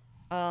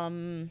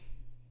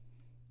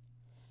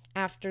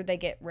they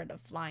get rid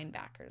of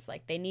linebackers.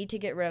 Like, they need to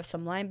get rid of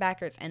some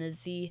linebackers, and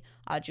Azeez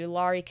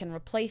Ojulari can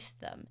replace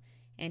them.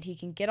 And he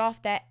can get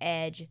off that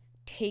edge,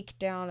 take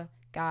down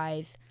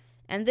guys.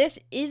 And this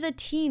is a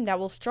team that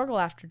will struggle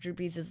after Drew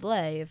Brees'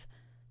 leave.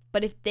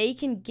 But if they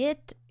can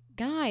get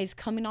guys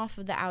coming off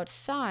of the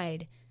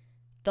outside,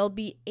 they'll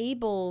be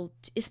able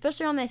to,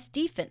 especially on this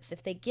defense.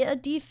 If they get a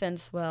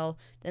defense, well,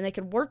 then they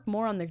could work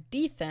more on their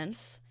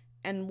defense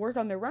and work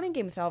on their running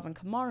game with Alvin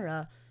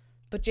Kamara.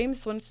 But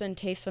James Winston,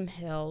 Taysom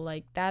Hill,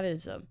 like, that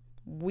is a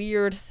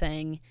weird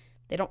thing.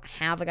 They don't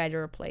have a guy to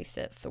replace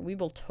it, so we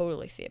will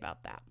totally see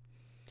about that.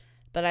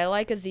 But I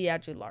like Azeez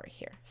Ojulari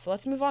here. So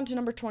let's move on to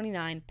number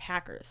 29,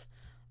 Packers.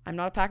 I'm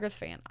not a Packers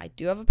fan. I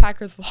do have a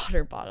Packers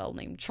water bottle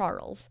named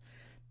Charles,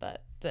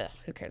 but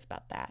who cares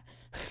about that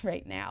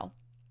right now?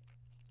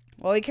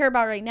 What we care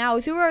about right now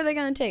is who are they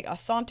going to take?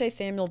 Asante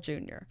Samuel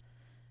Jr.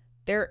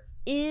 There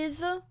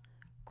is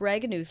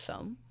Greg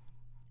Newsome,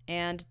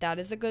 and that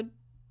is a good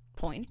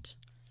point,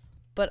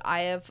 but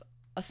I have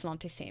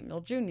Asante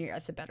Samuel Jr.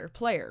 as a better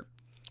player.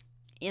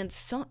 And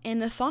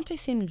Asante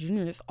Samuel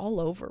Jr. is all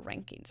over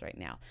rankings right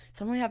now.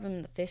 Some have him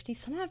in the 50s,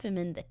 some have him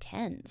in the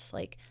 10s.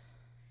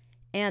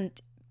 And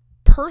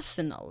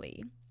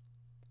personally,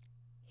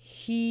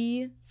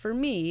 he, for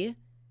me,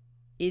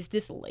 is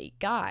this late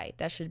guy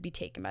that should be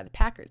taken by the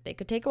Packers. They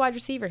could take a wide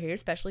receiver here,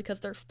 especially because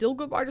there's still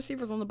good wide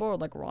receivers on the board,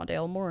 like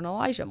Rondale Moore and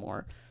Elijah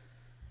Moore.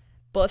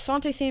 But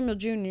Asante Samuel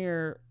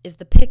Jr. is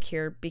the pick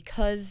here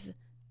because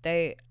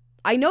I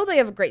know they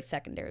have a great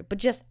secondary, but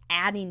just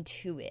adding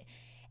to it.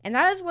 And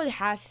that is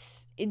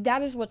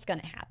what's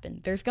going to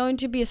happen. There's going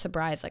to be a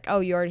surprise, like, oh,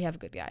 you already have a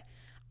good guy.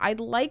 I'd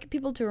like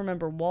people to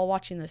remember while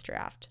watching this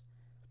draft,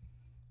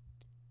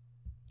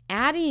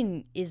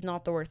 adding is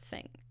not the worst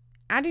thing.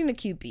 Adding a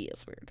QB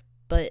is weird,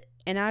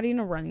 and adding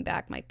a running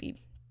back might be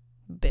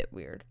a bit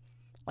weird,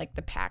 like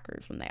the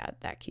Packers when they add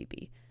that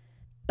QB.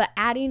 But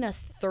adding a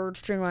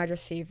third-string wide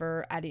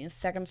receiver, adding a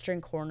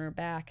second-string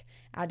cornerback,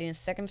 adding a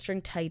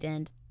second-string tight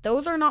end,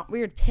 those are not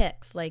weird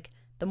picks. Like,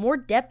 the more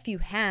depth you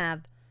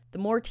have, the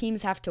more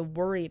teams have to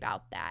worry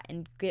about that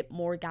and get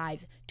more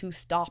guys to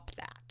stop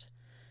that.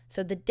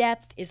 So the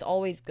depth is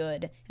always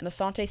good, and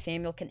Asante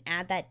Samuel can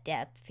add that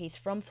depth. He's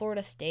from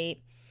Florida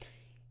State.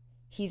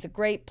 He's a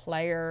great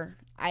player.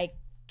 I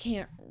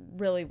can't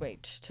really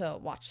wait to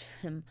watch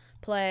him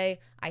play.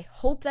 I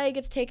hope that he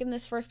gets taken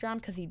this first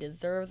round because he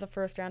deserves a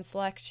first-round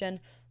selection,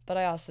 but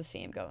I also see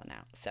him going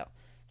out. So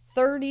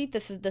 30,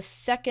 this is the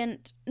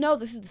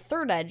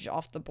third edge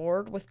off the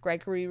board with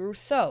Gregory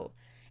Rousseau.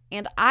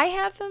 And I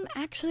have him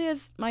actually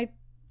as my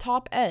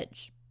top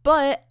edge,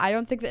 but I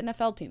don't think the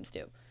NFL teams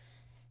do.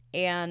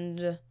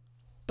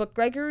 But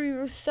Gregory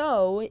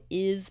Rousseau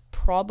is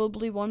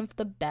probably one of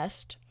the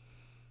best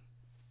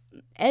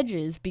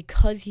edges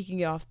because he can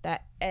get off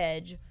that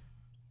edge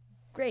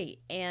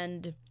great.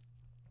 And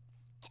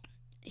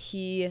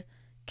he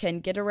can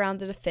get around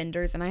the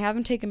defenders. And I have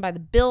him taken by the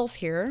Bills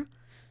here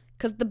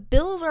because the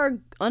Bills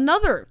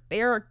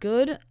they are a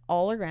good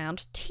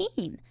all-around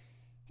team.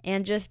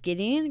 And just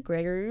getting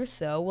Gregory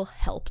Rousseau will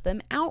help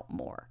them out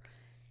more.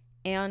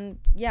 And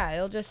yeah,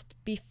 it'll just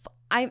be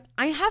I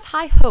have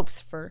high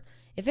hopes for,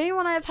 if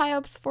anyone I have high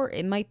hopes for,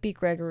 it might be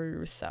Gregory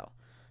Rousseau.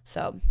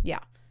 So,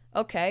 yeah.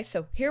 Okay,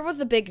 so here was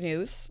the big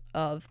news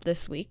of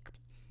this week.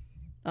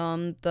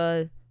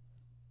 The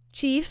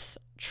Chiefs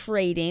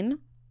trading.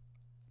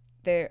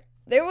 There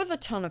was a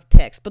ton of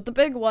picks, but the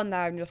big one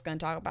that I'm just going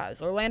to talk about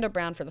is Orlando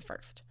Brown for the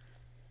first.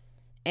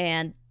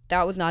 And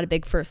that was not a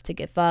big first to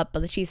give up, but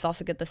the Chiefs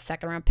also get the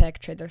second-round pick,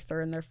 trade their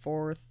third and their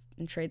fourth,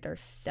 and trade their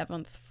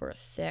seventh for a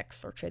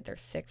sixth, or trade their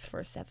sixth for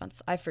a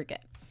seventh. I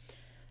forget.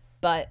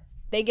 But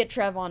they get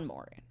Trevon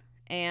Moehrig.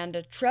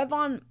 And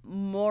Trevon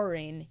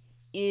Moehrig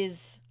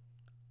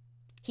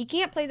he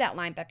can't play that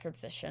linebacker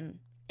position,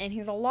 and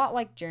he's a lot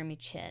like Jeremy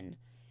Chinn.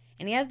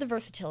 And he has the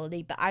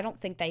versatility, but I don't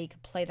think that he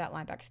could play that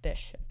linebacker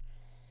position.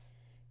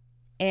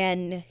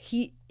 And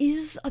he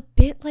is a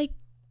bit like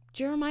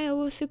Jeremiah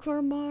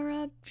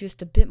Owusu-Koramoah,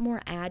 just a bit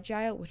more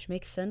agile, which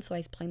makes sense why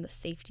he's playing the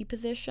safety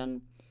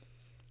position.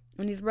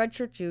 And he's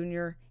redshirt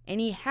junior, and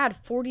he had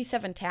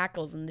 47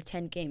 tackles in the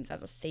 10 games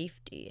as a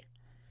safety.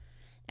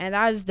 And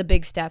that is the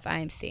big stat I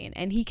am seeing.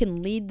 And he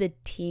can lead the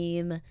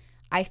team.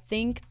 I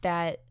think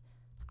that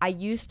I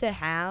used to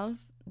have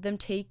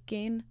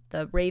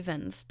the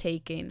Ravens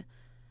taking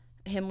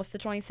him with the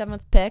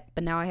 27th pick,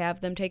 but now I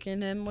have them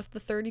taking him with the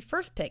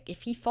 31st pick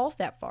if he falls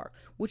that far,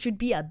 which would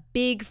be a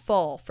big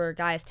fall for a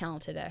guy as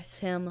talented as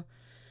him.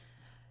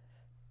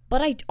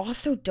 But I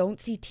also don't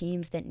see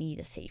teams that need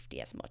a safety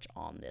as much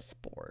on this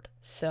board.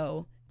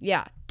 So,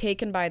 yeah,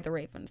 taken by the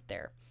Ravens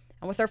there.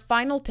 And with our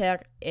final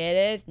pick, it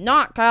is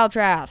not Kyle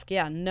Trask.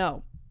 Yeah,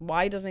 no.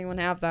 Why does anyone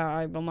have that?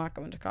 I will not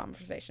go into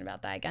conversation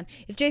about that again.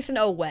 It's Jayson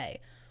Oweh,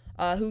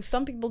 who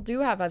some people do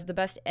have as the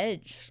best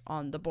edge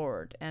on the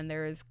board. And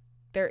there is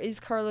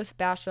Carlos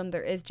Basham,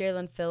 there is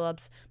Jalen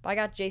Phillips, but I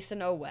got Jayson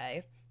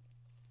Oweh,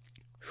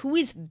 who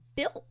is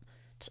built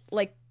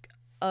like,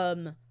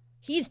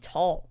 he's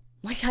tall.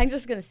 Like, I'm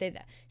just gonna say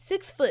that.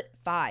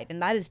 6'5",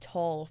 and that is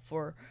tall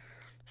for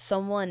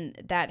someone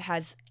that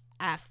has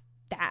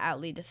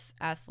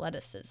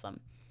athleticism.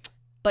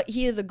 But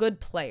he is a good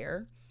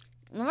player.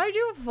 What I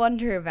do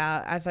wonder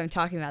about, as I'm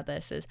talking about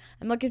this, is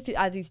I'm looking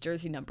at these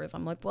jersey numbers.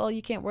 I'm like, well,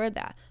 you can't wear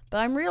that. But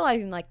I'm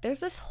realizing, like, there's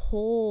this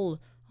whole,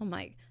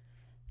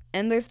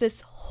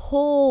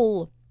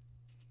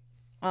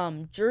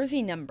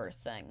 jersey number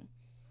thing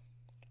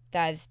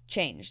that has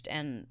changed.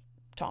 And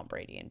Tom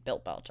Brady and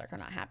Bill Belichick are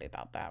not happy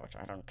about that, which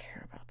I don't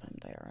care about them.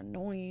 They are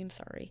annoying.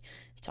 Sorry,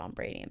 Tom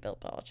Brady and Bill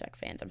Belichick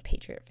fans and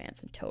Patriot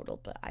fans in total,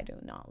 but I do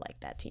not like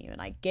that team.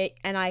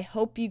 And I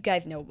hope you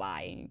guys know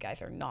why, and you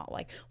guys are not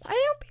like, why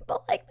don't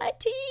people like my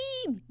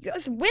team? You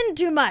guys win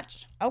too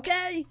much,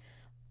 okay?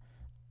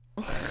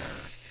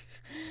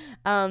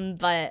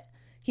 But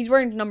he's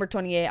wearing number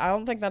 28. I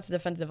don't think that's a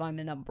defensive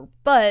lineman number,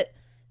 but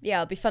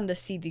yeah, it'll be fun to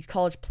see these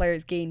college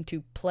players getting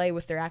to play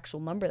with their actual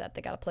number that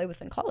they got to play with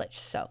in college.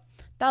 So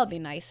that'll be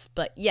nice.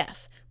 But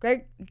yes,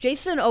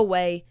 Jayson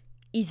Oweh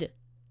is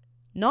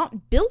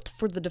not built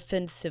for the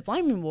defensive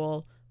lineman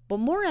role,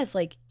 but more as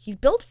like he's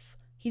built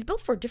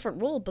for a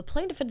different role. But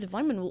playing defensive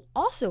lineman will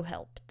also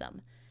help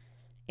them,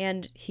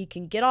 and he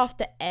can get off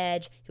the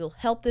edge. He'll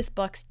help this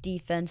Bucs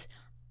defense.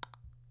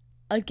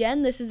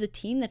 Again, this is a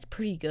team that's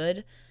pretty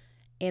good,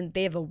 and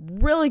they have a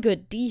really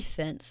good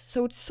defense,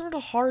 so it's sort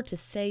of hard to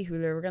say who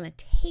they were going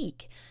to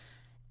take.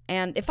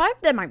 And if I'm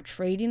them, I'm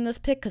trading this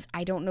pick because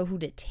I don't know who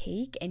to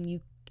take, and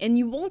you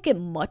won't get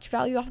much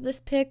value off this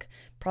pick.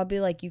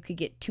 Probably like you could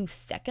get 2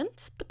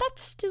 seconds, but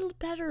that's still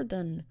better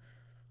than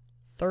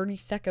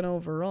 32nd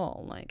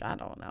overall. Like, I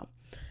don't know.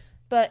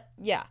 But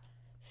yeah,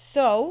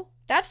 so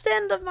that's the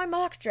end of my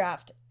mock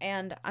draft,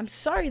 and I'm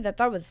sorry that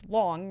was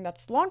long.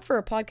 That's long for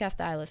a podcast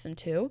that I listen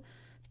to,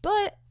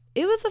 but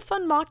it was a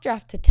fun mock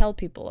draft to tell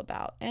people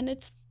about, and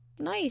it's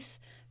nice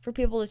for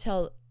people to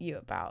tell you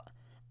about.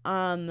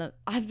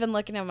 I've been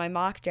looking at my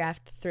mock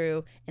draft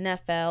through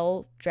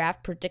NFL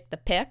Draft Predict the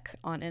Pick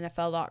on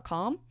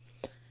NFL.com,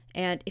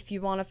 and if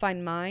you want to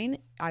find mine,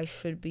 I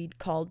should be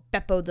called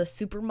Beppo the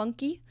Super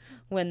Monkey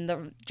when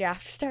the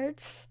draft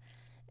starts,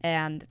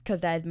 and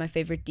because that is my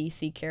favorite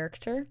DC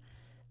character.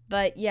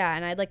 But yeah,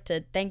 and I'd like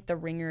to thank The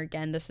Ringer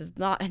again. This is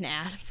not an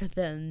ad for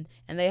them,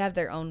 and they have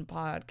their own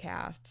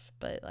podcasts,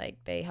 but like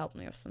they helped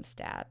me with some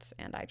stats,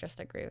 and I just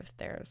agree with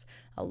theirs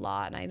a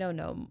lot. And I don't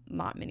know,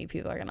 not many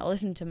people are gonna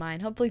listen to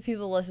mine. Hopefully,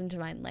 people listen to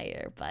mine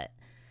later. But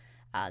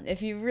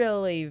if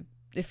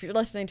you're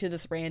listening to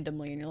this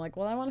randomly and you're like,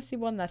 well, I want to see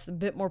one that's a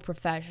bit more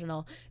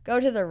professional,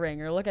 go to The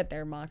Ringer. Look at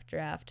their mock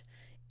draft.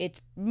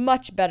 It's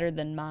much better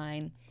than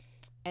mine,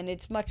 and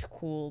it's much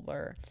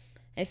cooler.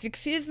 If you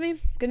excuse me, I'm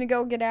gonna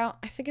go get out.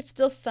 I think it's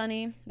still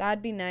sunny.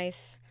 That'd be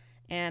nice.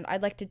 And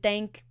I'd like to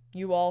thank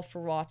you all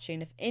for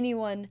watching, if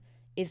anyone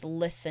is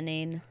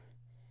listening.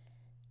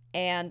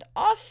 And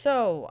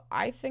also,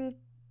 have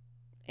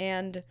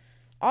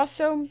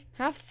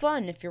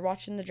fun if you're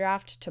watching the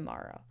draft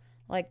tomorrow.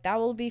 Like, that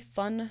will be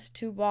fun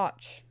to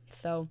watch.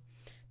 So,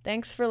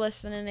 thanks for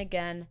listening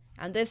again.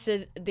 And this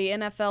is the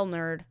NFL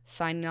Nerd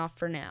signing off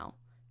for now.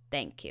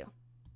 Thank you.